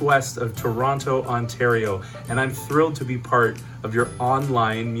just west of Toronto, Ontario, and I'm thrilled to be part of your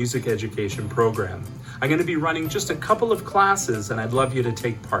online music education program. I'm going to be running just a couple of classes and I'd love you to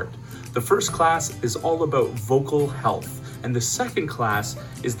take part. The first class is all about vocal health, and the second class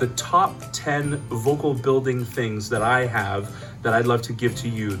is the top 10 vocal building things that I have that I'd love to give to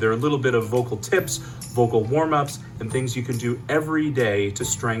you. They're a little bit of vocal tips, vocal warm-ups, and things you can do every day to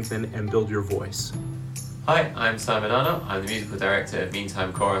strengthen and build your voice. Hi, I'm Simon Arnott. I'm the musical director of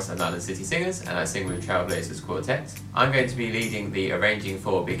Meantime Chorus and London City Singers, and I sing with Trailblazers Quartet. I'm going to be leading the Arranging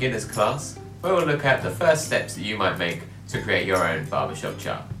for Beginners class, where we'll look at the first steps that you might make to create your own barbershop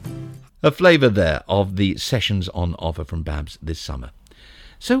chart. A flavour there of the sessions on offer from Babs this summer.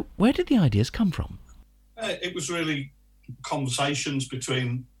 So where did the ideas come from? It was really conversations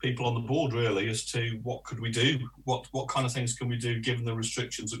between people on the board, really, as to what could we do, what kind of things can we do given the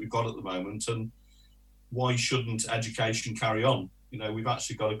restrictions that we've got at the moment, and why shouldn't education carry on? You know, we've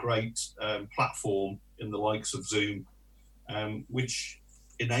actually got a great platform in the likes of Zoom, which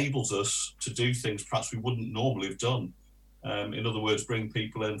enables us to do things perhaps we wouldn't normally have done. In other words, bring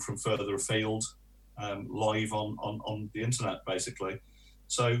people in from further afield, live on the internet, basically.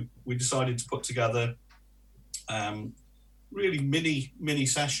 So we decided to put together really mini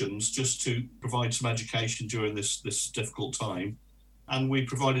sessions just to provide some education during this difficult time. And we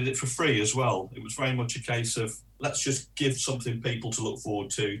provided it for free as well. It was very much a case of, let's just give something people to look forward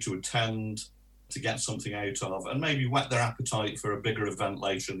to attend, to get something out of, and maybe whet their appetite for a bigger event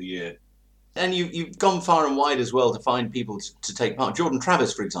later in the year. And you've gone far and wide as well to find people to take part. Jordan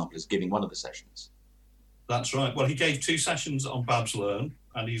Travis, for example, is giving one of the sessions. That's right. Well, he gave 2 sessions on Babs Learn,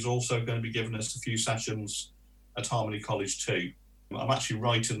 and he's also going to be giving us a few sessions at Harmony College too. I'm actually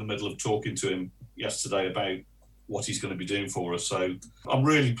right in the middle of talking to him yesterday about what he's going to be doing for us. So I'm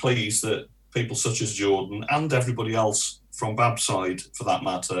really pleased that people such as Jordan and everybody else from Babs' side, for that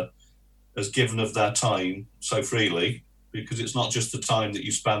matter, has given of their time so freely, because it's not just the time that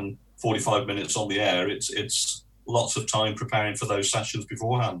you spend 45 minutes on the air, it's lots of time preparing for those sessions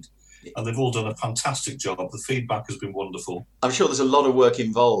beforehand. And they've all done a fantastic job. The feedback has been wonderful. I'm sure there's a lot of work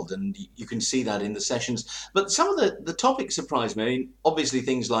involved, and you can see that in the sessions. But some of the topics surprised me. I mean, obviously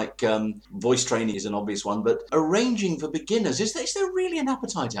things like voice training is an obvious one, but arranging for beginners, is there really an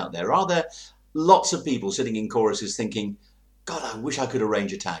appetite out there? Are there lots of people sitting in choruses thinking, God, I wish I could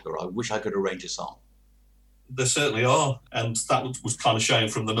arrange a tag, or I wish I could arrange a song? There certainly are, and that was kind of shown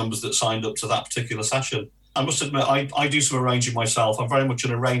from the numbers that signed up to that particular session. I must admit, I do some arranging myself. I'm very much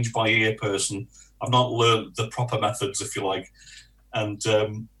an arrange by ear person. I've not learned the proper methods, if you like. And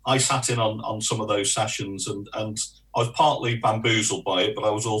I sat in on some of those sessions, and I was partly bamboozled by it, but I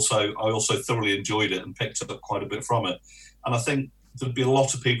also thoroughly enjoyed it and picked up quite a bit from it. And I think there'd be a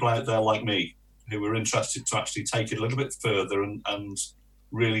lot of people out there like me who were interested to actually take it a little bit further and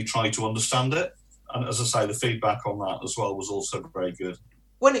really try to understand it. And as I say, the feedback on that as well was also very good.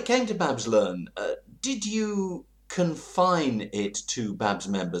 When it came to Babs Learn, did you confine it to Babs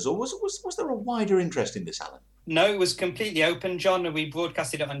members, or was there a wider interest in this, Alan? No, it was completely open, John. We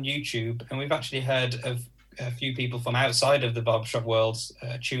broadcasted it on YouTube, and we've actually heard of a few people from outside of the barbershop world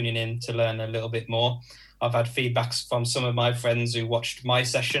tuning in to learn a little bit more. I've had feedbacks from some of my friends who watched my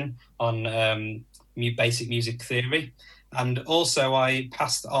session on basic music theory. And also I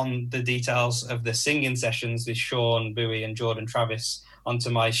passed on the details of the singing sessions with Sean Bowie and Jordan Travis onto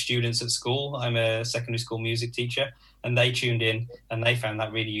my students at school. I'm a secondary school music teacher, and they tuned in and they found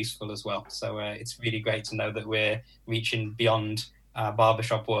that really useful as well. So it's really great to know that we're reaching beyond our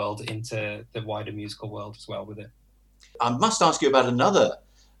barbershop world into the wider musical world as well with it. I must ask you about another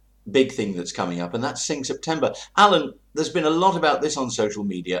big thing that's coming up, and that's Sing September. Alan, there's been a lot about this on social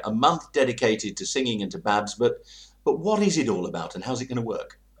media, a month dedicated to singing and to Babs, but what is it all about and how's it going to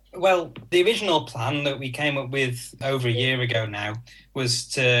work? Well, the original plan that we came up with over a year ago now was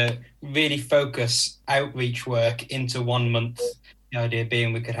to really focus outreach work into 1 month. The idea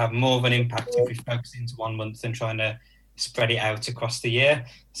being we could have more of an impact if we focus into 1 month than trying to spread it out across the year.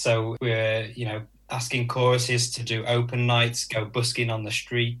 So we're, asking choruses to do open nights, go busking on the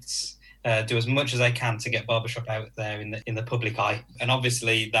streets, do as much as they can to get barbershop out there in the public eye. And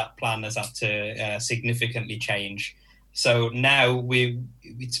obviously that plan has had to significantly change. So now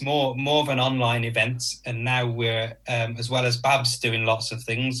it's more of an online event, and now we're, as well as Babs doing lots of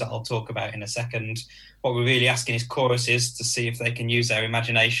things that I'll talk about in a second, what we're really asking is choruses to see if they can use their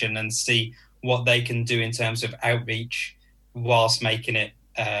imagination and see what they can do in terms of outreach whilst making it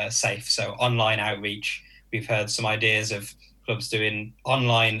safe. So online outreach, we've heard some ideas of clubs doing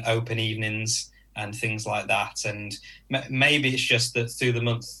online open evenings and things like that. And maybe it's just that through the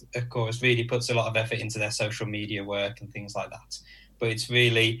month, of course, really puts a lot of effort into their social media work and things like that. But it's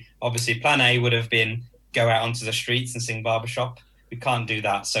really, obviously, plan A would have been go out onto the streets and sing barbershop. We can't do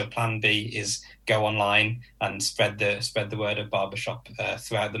that. So plan B is go online and spread the word of barbershop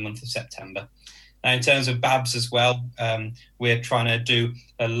throughout the month of September. Now, in terms of Babs as well, we're trying to do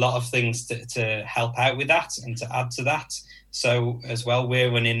a lot of things to help out with that and to add to that. So as well,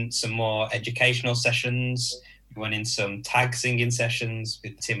 we're running some more educational sessions. We're running some tag singing sessions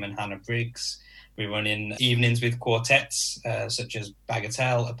with Tim and Hannah Briggs. We're running evenings with quartets such as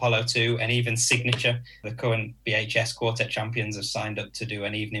Bagatelle, Apollo 2, and even Signature. The current BHS quartet champions have signed up to do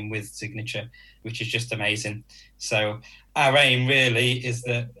an evening with Signature, which is just amazing. So our aim really is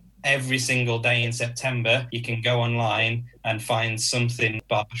that every single day in September, you can go online and find something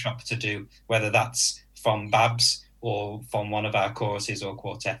barbershop to do, whether that's from Babs or from one of our choruses or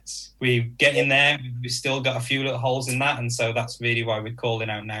quartets. We get in there, we've still got a few little holes in that, and so that's really why we're calling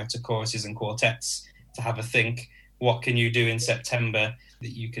out now to choruses and quartets to have a think, what can you do in September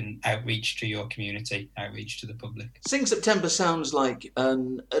that you can outreach to your community, outreach to the public. Sing September sounds like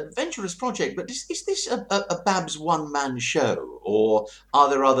an adventurous project, but is this a Babs one-man show, or are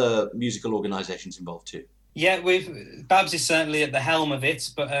there other musical organisations involved too? Yeah, Babs is certainly at the helm of it,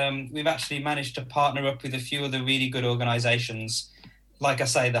 but we've actually managed to partner up with a few other really good organisations. Like I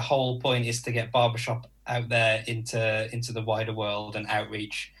say, the whole point is to get barbershop out there into the wider world and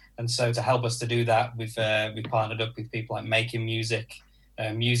outreach. And so to help us to do that, we've partnered up with people like Making Music,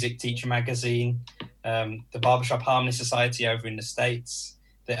 Music Teacher Magazine, the Barbershop Harmony Society over in the States,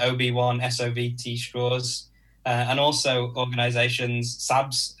 the OB1 SOVT Straws, and also organisations,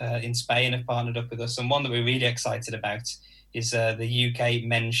 SABS in Spain have partnered up with us. And one that we're really excited about is the UK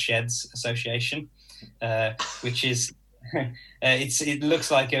Men's Sheds Association, which is, it looks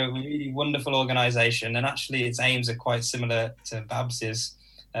like a really wonderful organisation, and actually its aims are quite similar to Babs's.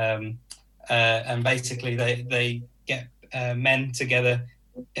 And basically they get men together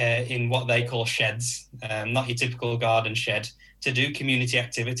in what they call sheds, not your typical garden shed, to do community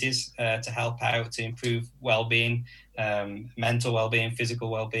activities to help out, to improve well-being, mental well-being,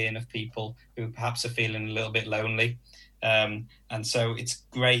 physical well-being of people who perhaps are feeling a little bit lonely. And so it's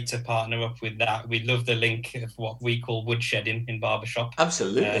great to partner up with that. We love the link of what we call woodshedding in barbershop.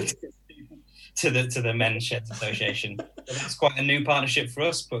 Absolutely. To the Men's Sheds Association. It's quite a new partnership for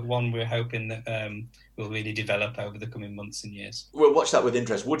us, but one we're hoping that will really develop over the coming months and years. We'll watch that with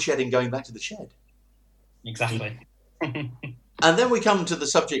interest. Woodshedding going back to the shed. Exactly. And then we come to the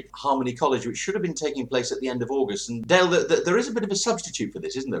subject Harmony College, which should have been taking place at the end of August. And Dale, there is a bit of a substitute for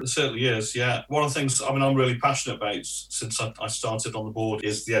this, isn't there? There certainly is, yeah. One of the things I'm really passionate about since I started on the board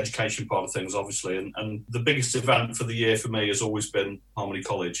is the education part of things, obviously. And the biggest event for the year for me has always been Harmony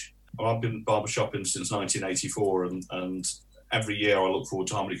College. I've been barbershopping since 1984, and every year I look forward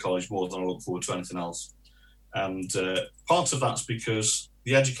to Harmony College more than I look forward to anything else. And part of that's because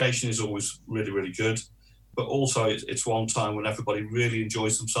the education is always really, really good. But also it's one time when everybody really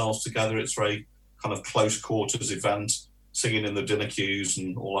enjoys themselves together. It's very kind of close quarters event, singing in the dinner queues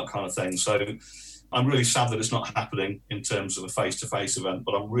and all that kind of thing. So I'm really sad that it's not happening in terms of a face-to-face event,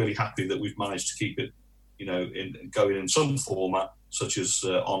 but I'm really happy that we've managed to keep it, going in some format, such as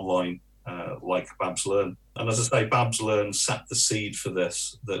online, like Babs Learn. And as I say, Babs Learn set the seed for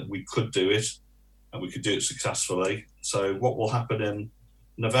this, that we could do it and we could do it successfully. So what will happen in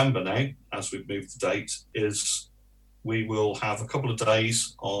November now, as we've moved the date, is we will have a couple of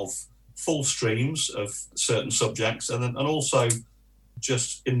days of full streams of certain subjects and also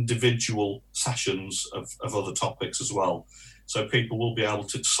just individual sessions of other topics as well. So people will be able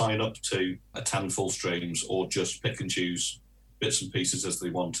to sign up to attend full streams or just pick and choose bits and pieces as they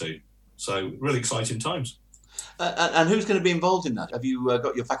want to. So really exciting times. And who's going to be involved in that? Have you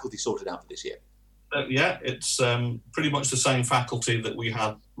got your faculty sorted out for this year? Yeah, it's pretty much the same faculty that we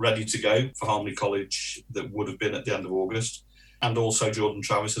had ready to go for Harmony College that would have been at the end of August. And also Jordan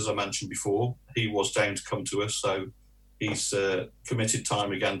Travis, as I mentioned before, he was down to come to us, so he's committed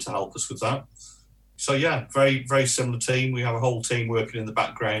time again to help us with that. So yeah, very, very similar team. We have a whole team working in the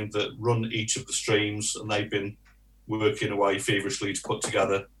background that run each of the streams, and they've been working away feverishly to put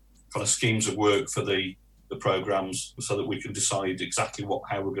together kind of schemes of work for the programmes so that we can decide exactly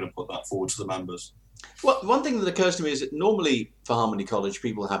how we're going to put that forward to the members. Well, one thing that occurs to me is that normally for Harmony College,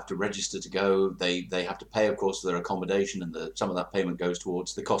 people have to register to go. They have to pay, of course, for their accommodation, and some of that payment goes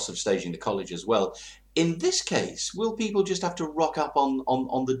towards the cost of staging the college as well. In this case, will people just have to rock up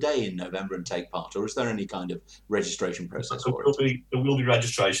on the day in November and take part, or is there any kind of registration process for it? There will be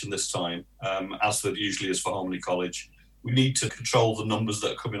registration this time, as there usually is for Harmony College. We need to control the numbers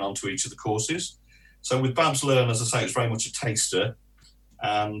that are coming onto each of the courses. So with Babs Learn, as I say, it's very much a taster.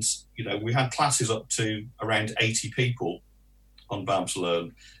 And, we had classes up to around 80 people on Babs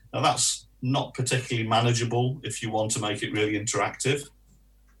Learn. Now, that's not particularly manageable if you want to make it really interactive.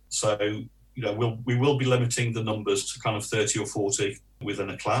 So, we will be limiting the numbers to kind of 30 or 40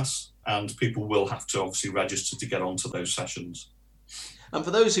 within a class, and people will have to obviously register to get onto those sessions. And for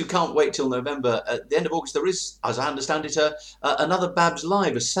those who can't wait till November, at the end of August, there is, as I understand it, another Babs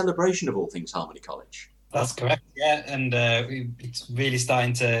Live, a celebration of all things Harmony College. That's correct, yeah, and it's really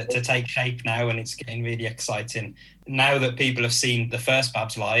starting to take shape now, and it's getting really exciting. Now that people have seen the first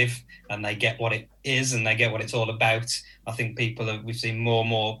Babs Live and they get what it is and they get what it's all about, I think we've seen more and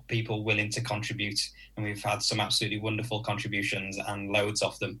more people willing to contribute, and we've had some absolutely wonderful contributions and loads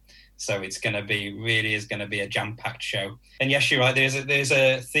of them. So it's going to be a jam-packed show. And yes, you're right, there's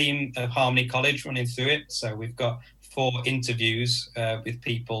a theme of Harmony College running through it. So we've got 4 interviews with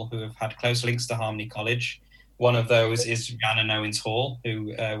people who have had close links to Harmony College. One of those is Rhiannon Owens Hall,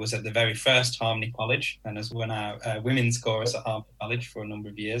 who was at the very first Harmony College and has run our women's chorus at Harmony College for a number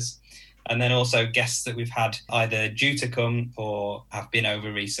of years. And then also guests that we've had either due to come or have been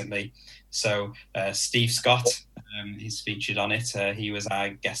over recently. So Steve Scott, he's featured on it. He was our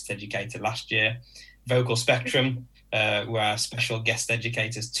guest educator last year. Vocal Spectrum were our special guest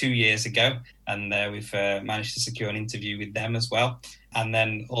educators 2 years ago, and we've managed to secure an interview with them as well. And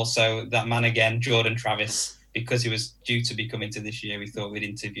then also that man again, Jordan Travis, because he was due to be coming to this year, we thought we'd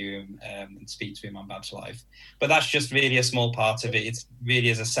interview him and speak to him on Babs Live. But that's just really a small part of it. It really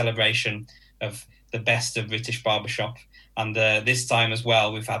is a celebration of the best of British barbershop. And this time as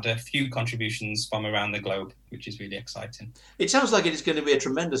well, we've had a few contributions from around the globe, which is really exciting. It sounds like it's going to be a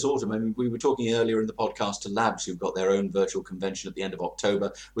tremendous autumn. I mean, we were talking earlier in the podcast to Labs, who've got their own virtual convention at the end of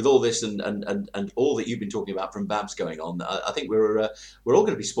October. With all this and all that you've been talking about from Babs going on, I think we're all going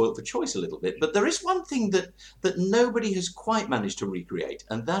to be spoilt for choice a little bit. But there is one thing that nobody has quite managed to recreate,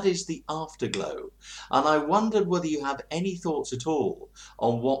 and that is the afterglow. And I wondered whether you have any thoughts at all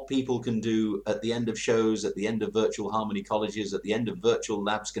on what people can do at the end of shows, at the end of virtual Harmony colleges, at the end of virtual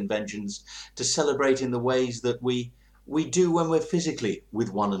Labs conventions, to celebrate in the ways that we do when we're physically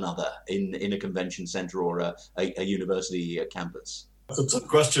with one another in a convention centre or a university campus? That's a tough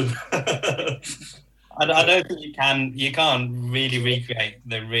question. I don't think you can't really recreate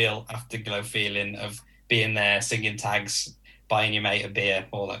the real afterglow feeling of being there, singing tags, buying your mate a beer,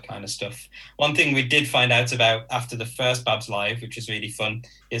 all that kind of stuff. One thing we did find out about after the first Babs Live, which is really fun,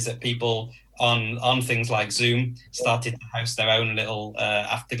 is that people on things like Zoom, started to host their own little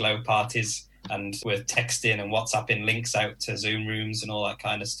afterglow parties, and were texting and WhatsApping links out to Zoom rooms and all that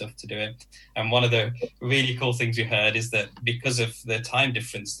kind of stuff to do it. And one of the really cool things we heard is that because of the time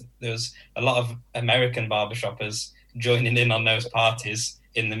difference, there was a lot of American barbershoppers joining in on those parties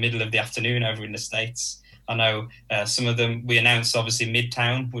in the middle of the afternoon over in the States. I know some of them, we announced obviously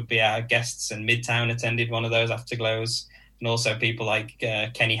Midtown would be our guests, and Midtown attended one of those afterglows. And also people like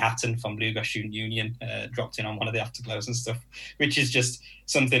Kenny Hatton from Bluegrass Student Union dropped in on one of the afterglows and stuff, which is just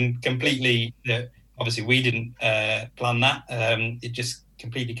something completely that obviously we didn't plan that. It just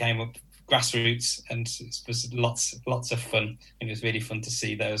completely came up grassroots, and it was lots of fun. And it was really fun to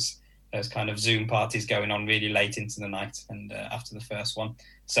see those kind of Zoom parties going on really late into the night and after the first one.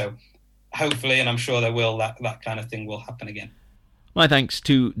 So hopefully, and I'm sure there will, that kind of thing will happen again. My thanks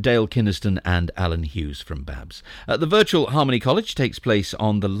to Dale Kynaston and Alan Hughes from Babs. The virtual Harmony College takes place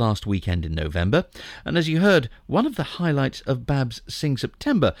on the last weekend in November, and as you heard, one of the highlights of Babs Sing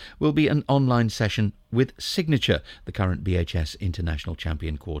September will be an online session with Signature, the current BHS International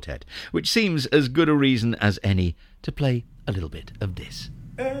Champion Quartet, which seems as good a reason as any to play a little bit of this.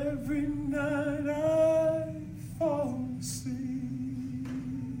 Every night I fall asleep,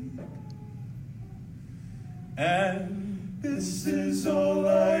 and this is all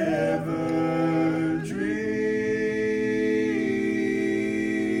I ever dreamed.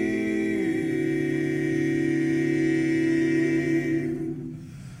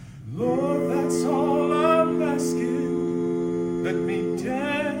 Lord, that's all I'm asking. Let me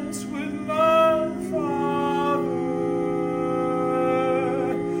dance with my Father.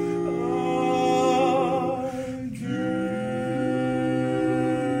 I dream.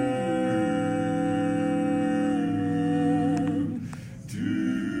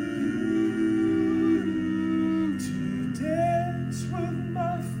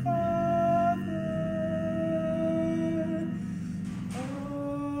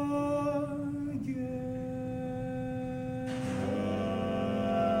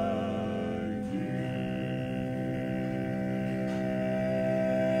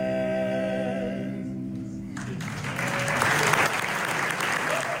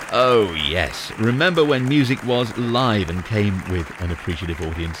 Oh, yes. Remember when music was live and came with an appreciative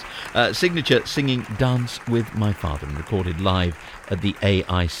audience? Signature singing Dance with My Father, and recorded live at the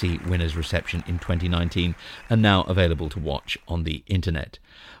AIC Winners Reception in 2019, and now available to watch on the internet.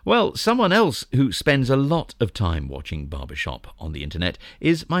 Well, someone else who spends a lot of time watching Barbershop on the internet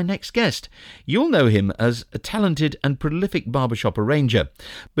is my next guest. You'll know him as a talented and prolific barbershop arranger,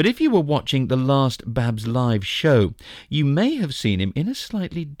 but if you were watching the last Babs Live show, you may have seen him in a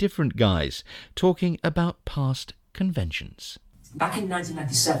slightly different guise, talking about past conventions. Back in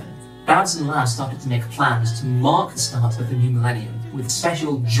 1997, Babs and Laz started to make plans to mark the start of the new millennium with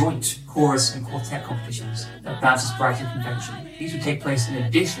special joint chorus and quartet competitions at Babs' Brighton convention. These would take place in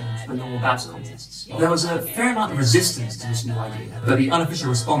addition to the normal Babs contests. There was a fair amount of resistance to this new idea, but the unofficial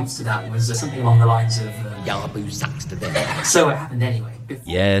response to that was something along the lines of Yahoo sucks to death. So it happened anyway.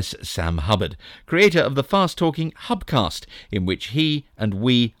 Yes, Sam Hubbard, creator of the fast-talking Hubcast, in which he and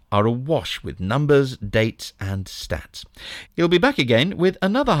we are awash with numbers, dates and stats. He'll be back again with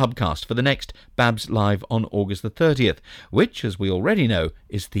another Hubcast for the next Babs Live on August the 30th, which, as we already know,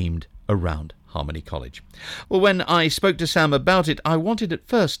 is themed around Harmony College. Well, when I spoke to Sam about it, I wanted at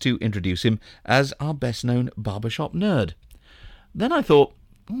first to introduce him as our best-known barbershop nerd. Then I thought,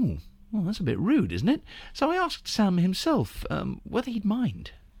 well, that's a bit rude, isn't it? So I asked Sam himself whether he'd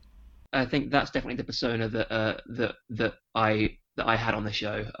mind. I think that's definitely the persona that I had on the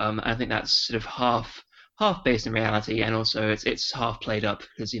show. I think that's sort of half based in reality, and also it's half played up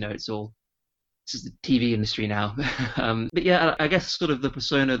because it's all this is the TV industry now. But yeah, I guess sort of the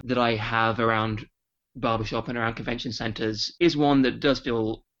persona that I have around barbershop and around convention centres is one that does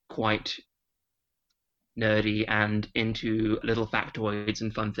feel quite nerdy and into little factoids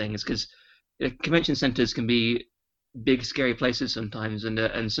and fun things, because convention centres can be big scary places sometimes,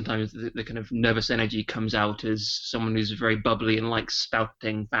 and sometimes the kind of nervous energy comes out as someone who's very bubbly and likes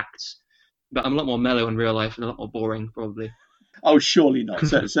spouting facts. But I'm a lot more mellow in real life and a lot more boring, probably. Oh, surely not.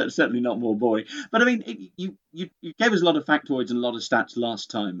 Certainly not more boring. But I mean, you gave us a lot of factoids and a lot of stats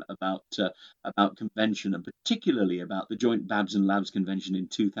last time about convention, and particularly about the joint Babs and Labs convention in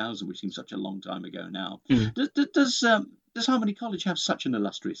 2000, which seems such a long time ago now. Does Harmony College have such an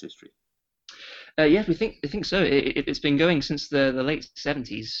illustrious history? Yes, I think so. It's been going since the late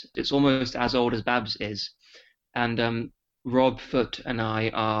 70s. It's almost as old as Babs is. And Rob Foote and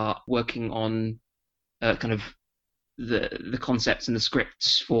I are working on kind of the concepts and the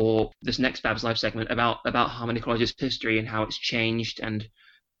scripts for this next Babs Live segment about Harmony College's history and how it's changed and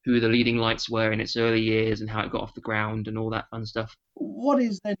who the leading lights were in its early years and how it got off the ground and all that fun stuff. What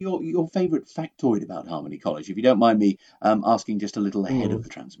is then your favourite factoid about Harmony College, if you don't mind me asking just a little ahead of the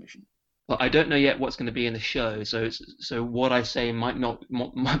transmission? Well, I don't know yet what's going to be in the show, so what I say might not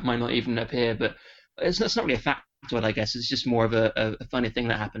even appear, but it's not really a factoid, I guess. It's just more of a funny thing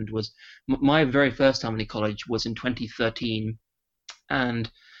that happened. Was my very first Harmony College was in 2013,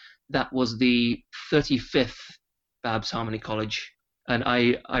 and that was the 35th Babs Harmony College. And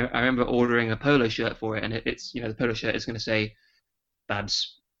I remember ordering a polo shirt for it, and it's the polo shirt is going to say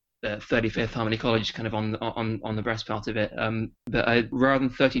Babs 35th Harmony College kind of on the breast part of it. But rather than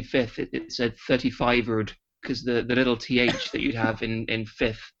 35th, it said 35'd, because the little th that you'd have in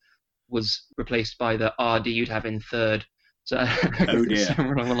fifth was replaced by the RD you'd have in third. So oh dear.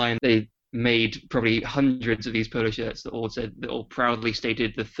 Somewhere along the line, they made probably hundreds of these polo shirts that all proudly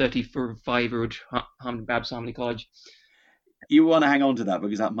stated the 35'd Babs Harmony College. You want to hang on to that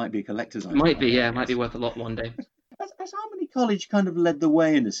because that might be a collector's item. Might be, yeah. It might be worth a lot one day. Has Harmony College kind of led the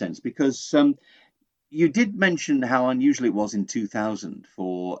way in a sense? Because you did mention how unusual it was in 2000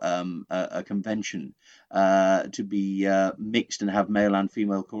 for a convention to be mixed and have male and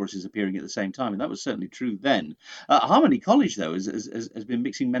female choruses appearing at the same time, and that was certainly true then. Harmony College, though, has been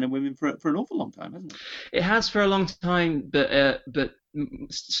mixing men and women for an awful long time, hasn't it? It has for a long time, but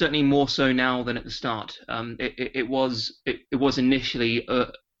certainly more so now than at the start. It was initially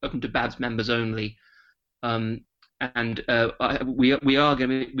open to Babs members only. And we're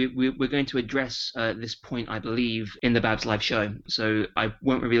going to address this point, I believe, in the Babs live show. So I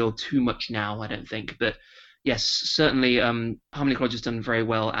won't reveal too much now, I don't think. But yes, certainly Harmony College has done very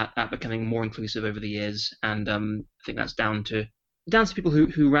well at becoming more inclusive over the years, and I think that's down to people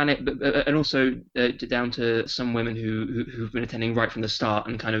who ran it, but and also down to some women who've been attending right from the start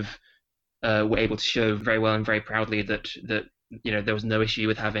and kind of were able to show very well and very proudly that there was no issue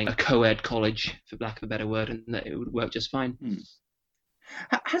with having a co-ed college, for lack of a better word, and that it would work just fine.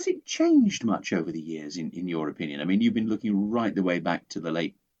 Has it changed much over the years, in your opinion? I mean, you've been looking right the way back to the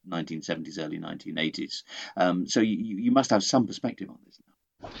late 1970s, early 1980s, so you must have some perspective on this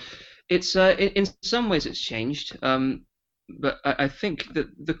now. It's in some ways it's changed, but I think that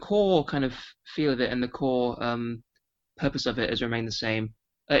the core kind of feel of it and the core purpose of it has remained the same.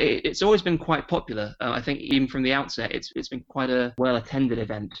 It's always been quite popular. I think even from the outset, it's been quite a well-attended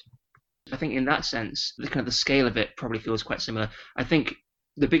event. I think in that sense, the scale of it probably feels quite similar. I think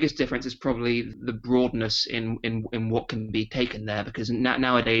the biggest difference is probably the broadness in what can be taken there, because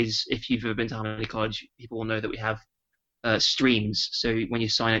nowadays, if you've ever been to Harmony College, people will know that we have streams. So when you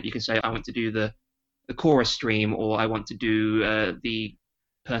sign up, you can say, I want to do the chorus stream, or I want to do the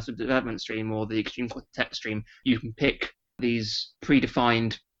personal development stream, or the extreme quartet stream. You can pick these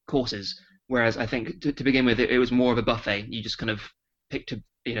predefined courses, whereas I think to begin with it was more of a buffet. You just kind of picked a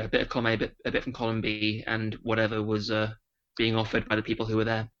bit of column A, a bit from column B, and whatever was being offered by the people who were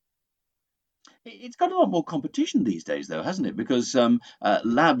there. It's got a lot more competition these days, though, hasn't it? Because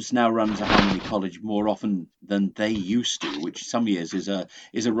Labs now runs a Harmony College more often than they used to, which some years is a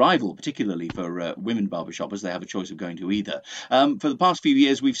rival, particularly for women barbershoppers. They have a choice of going to either. For the past few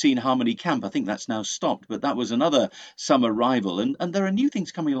years, we've seen Harmony Camp. I think that's now stopped, but that was another summer rival, and there are new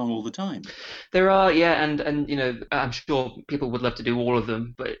things coming along all the time. There are, yeah, and I'm sure people would love to do all of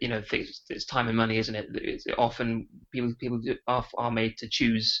them, but it's time and money, isn't it? It's often people are made to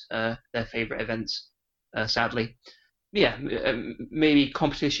choose their favourite events, sadly. Yeah, maybe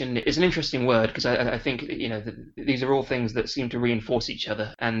competition is an interesting word, because I think these are all things that seem to reinforce each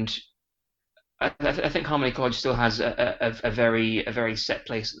other, and I think Harmony College still has a very set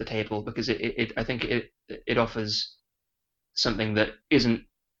place at the table, because I think it offers something that isn't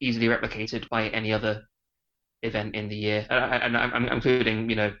easily replicated by any other event in the year, and I'm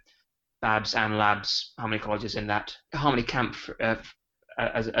including Babs and Labs Harmony Colleges in that. Harmony Camp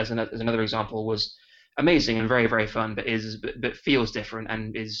as another example was amazing and very, very fun, but feels different,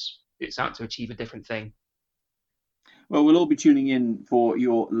 and it's out to achieve a different thing. Well, we'll all be tuning in for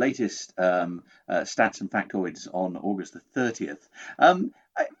your latest stats and factoids on August the 30th.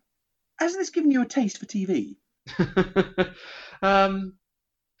 Has this given you a taste for TV?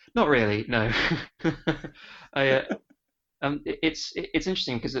 Not really, no. It's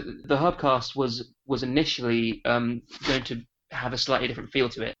interesting because the Hubcast was initially going to have a slightly different feel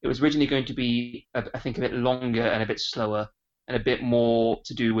to it. It was originally going to be, I think, a bit longer and a bit slower, and a bit more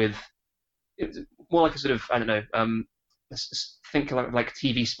to do with, it was more like a sort of, I don't know, think like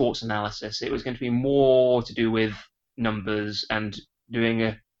TV sports analysis. It was going to be more to do with numbers and doing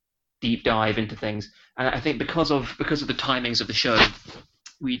a deep dive into things. And I think because of the timings of the show,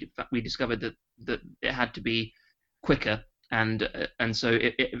 we discovered that it had to be quicker and so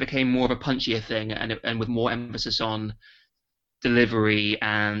it became more of a punchier thing, and with more emphasis on delivery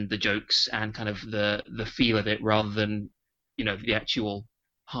and the jokes and kind of the feel of it, rather than the actual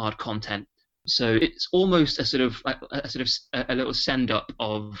hard content. So it's almost a little send up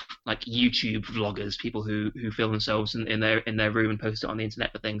of like YouTube vloggers, people who film themselves in their room and post it on the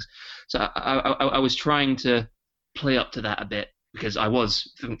internet for things. So I was trying to play up to that a bit, because I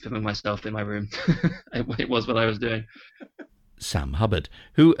was filming myself in my room. It was what I was doing. Sam Hubbard,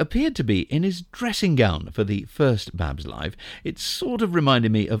 who appeared to be in his dressing gown for the first Babs Live. It sort of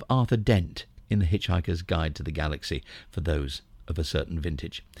reminded me of Arthur Dent in The Hitchhiker's Guide to the Galaxy, for those of a certain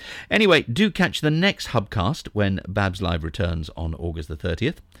vintage. Anyway, do catch the next Hubcast when Babs Live returns on August the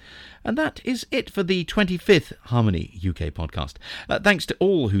 30th. And that is it for the 25th Harmony UK podcast. Thanks to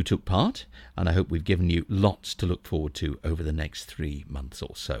all who took part, and I hope we've given you lots to look forward to over the next 3 months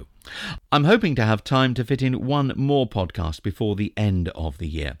or so. I'm hoping to have time to fit in one more podcast before the end of the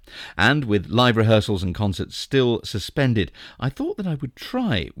year. And with live rehearsals and concerts still suspended, I thought that I would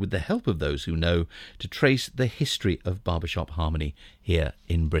try, with the help of those who know, to trace the history of barbershop harmony here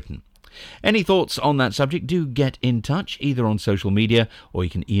in Britain. Any thoughts on that subject, do get in touch, either on social media or you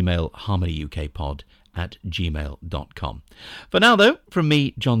can email harmonyukpod@gmail.com. For now, though, from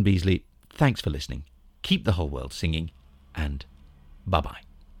me, John Beasley, thanks for listening. Keep the whole world singing, and bye-bye.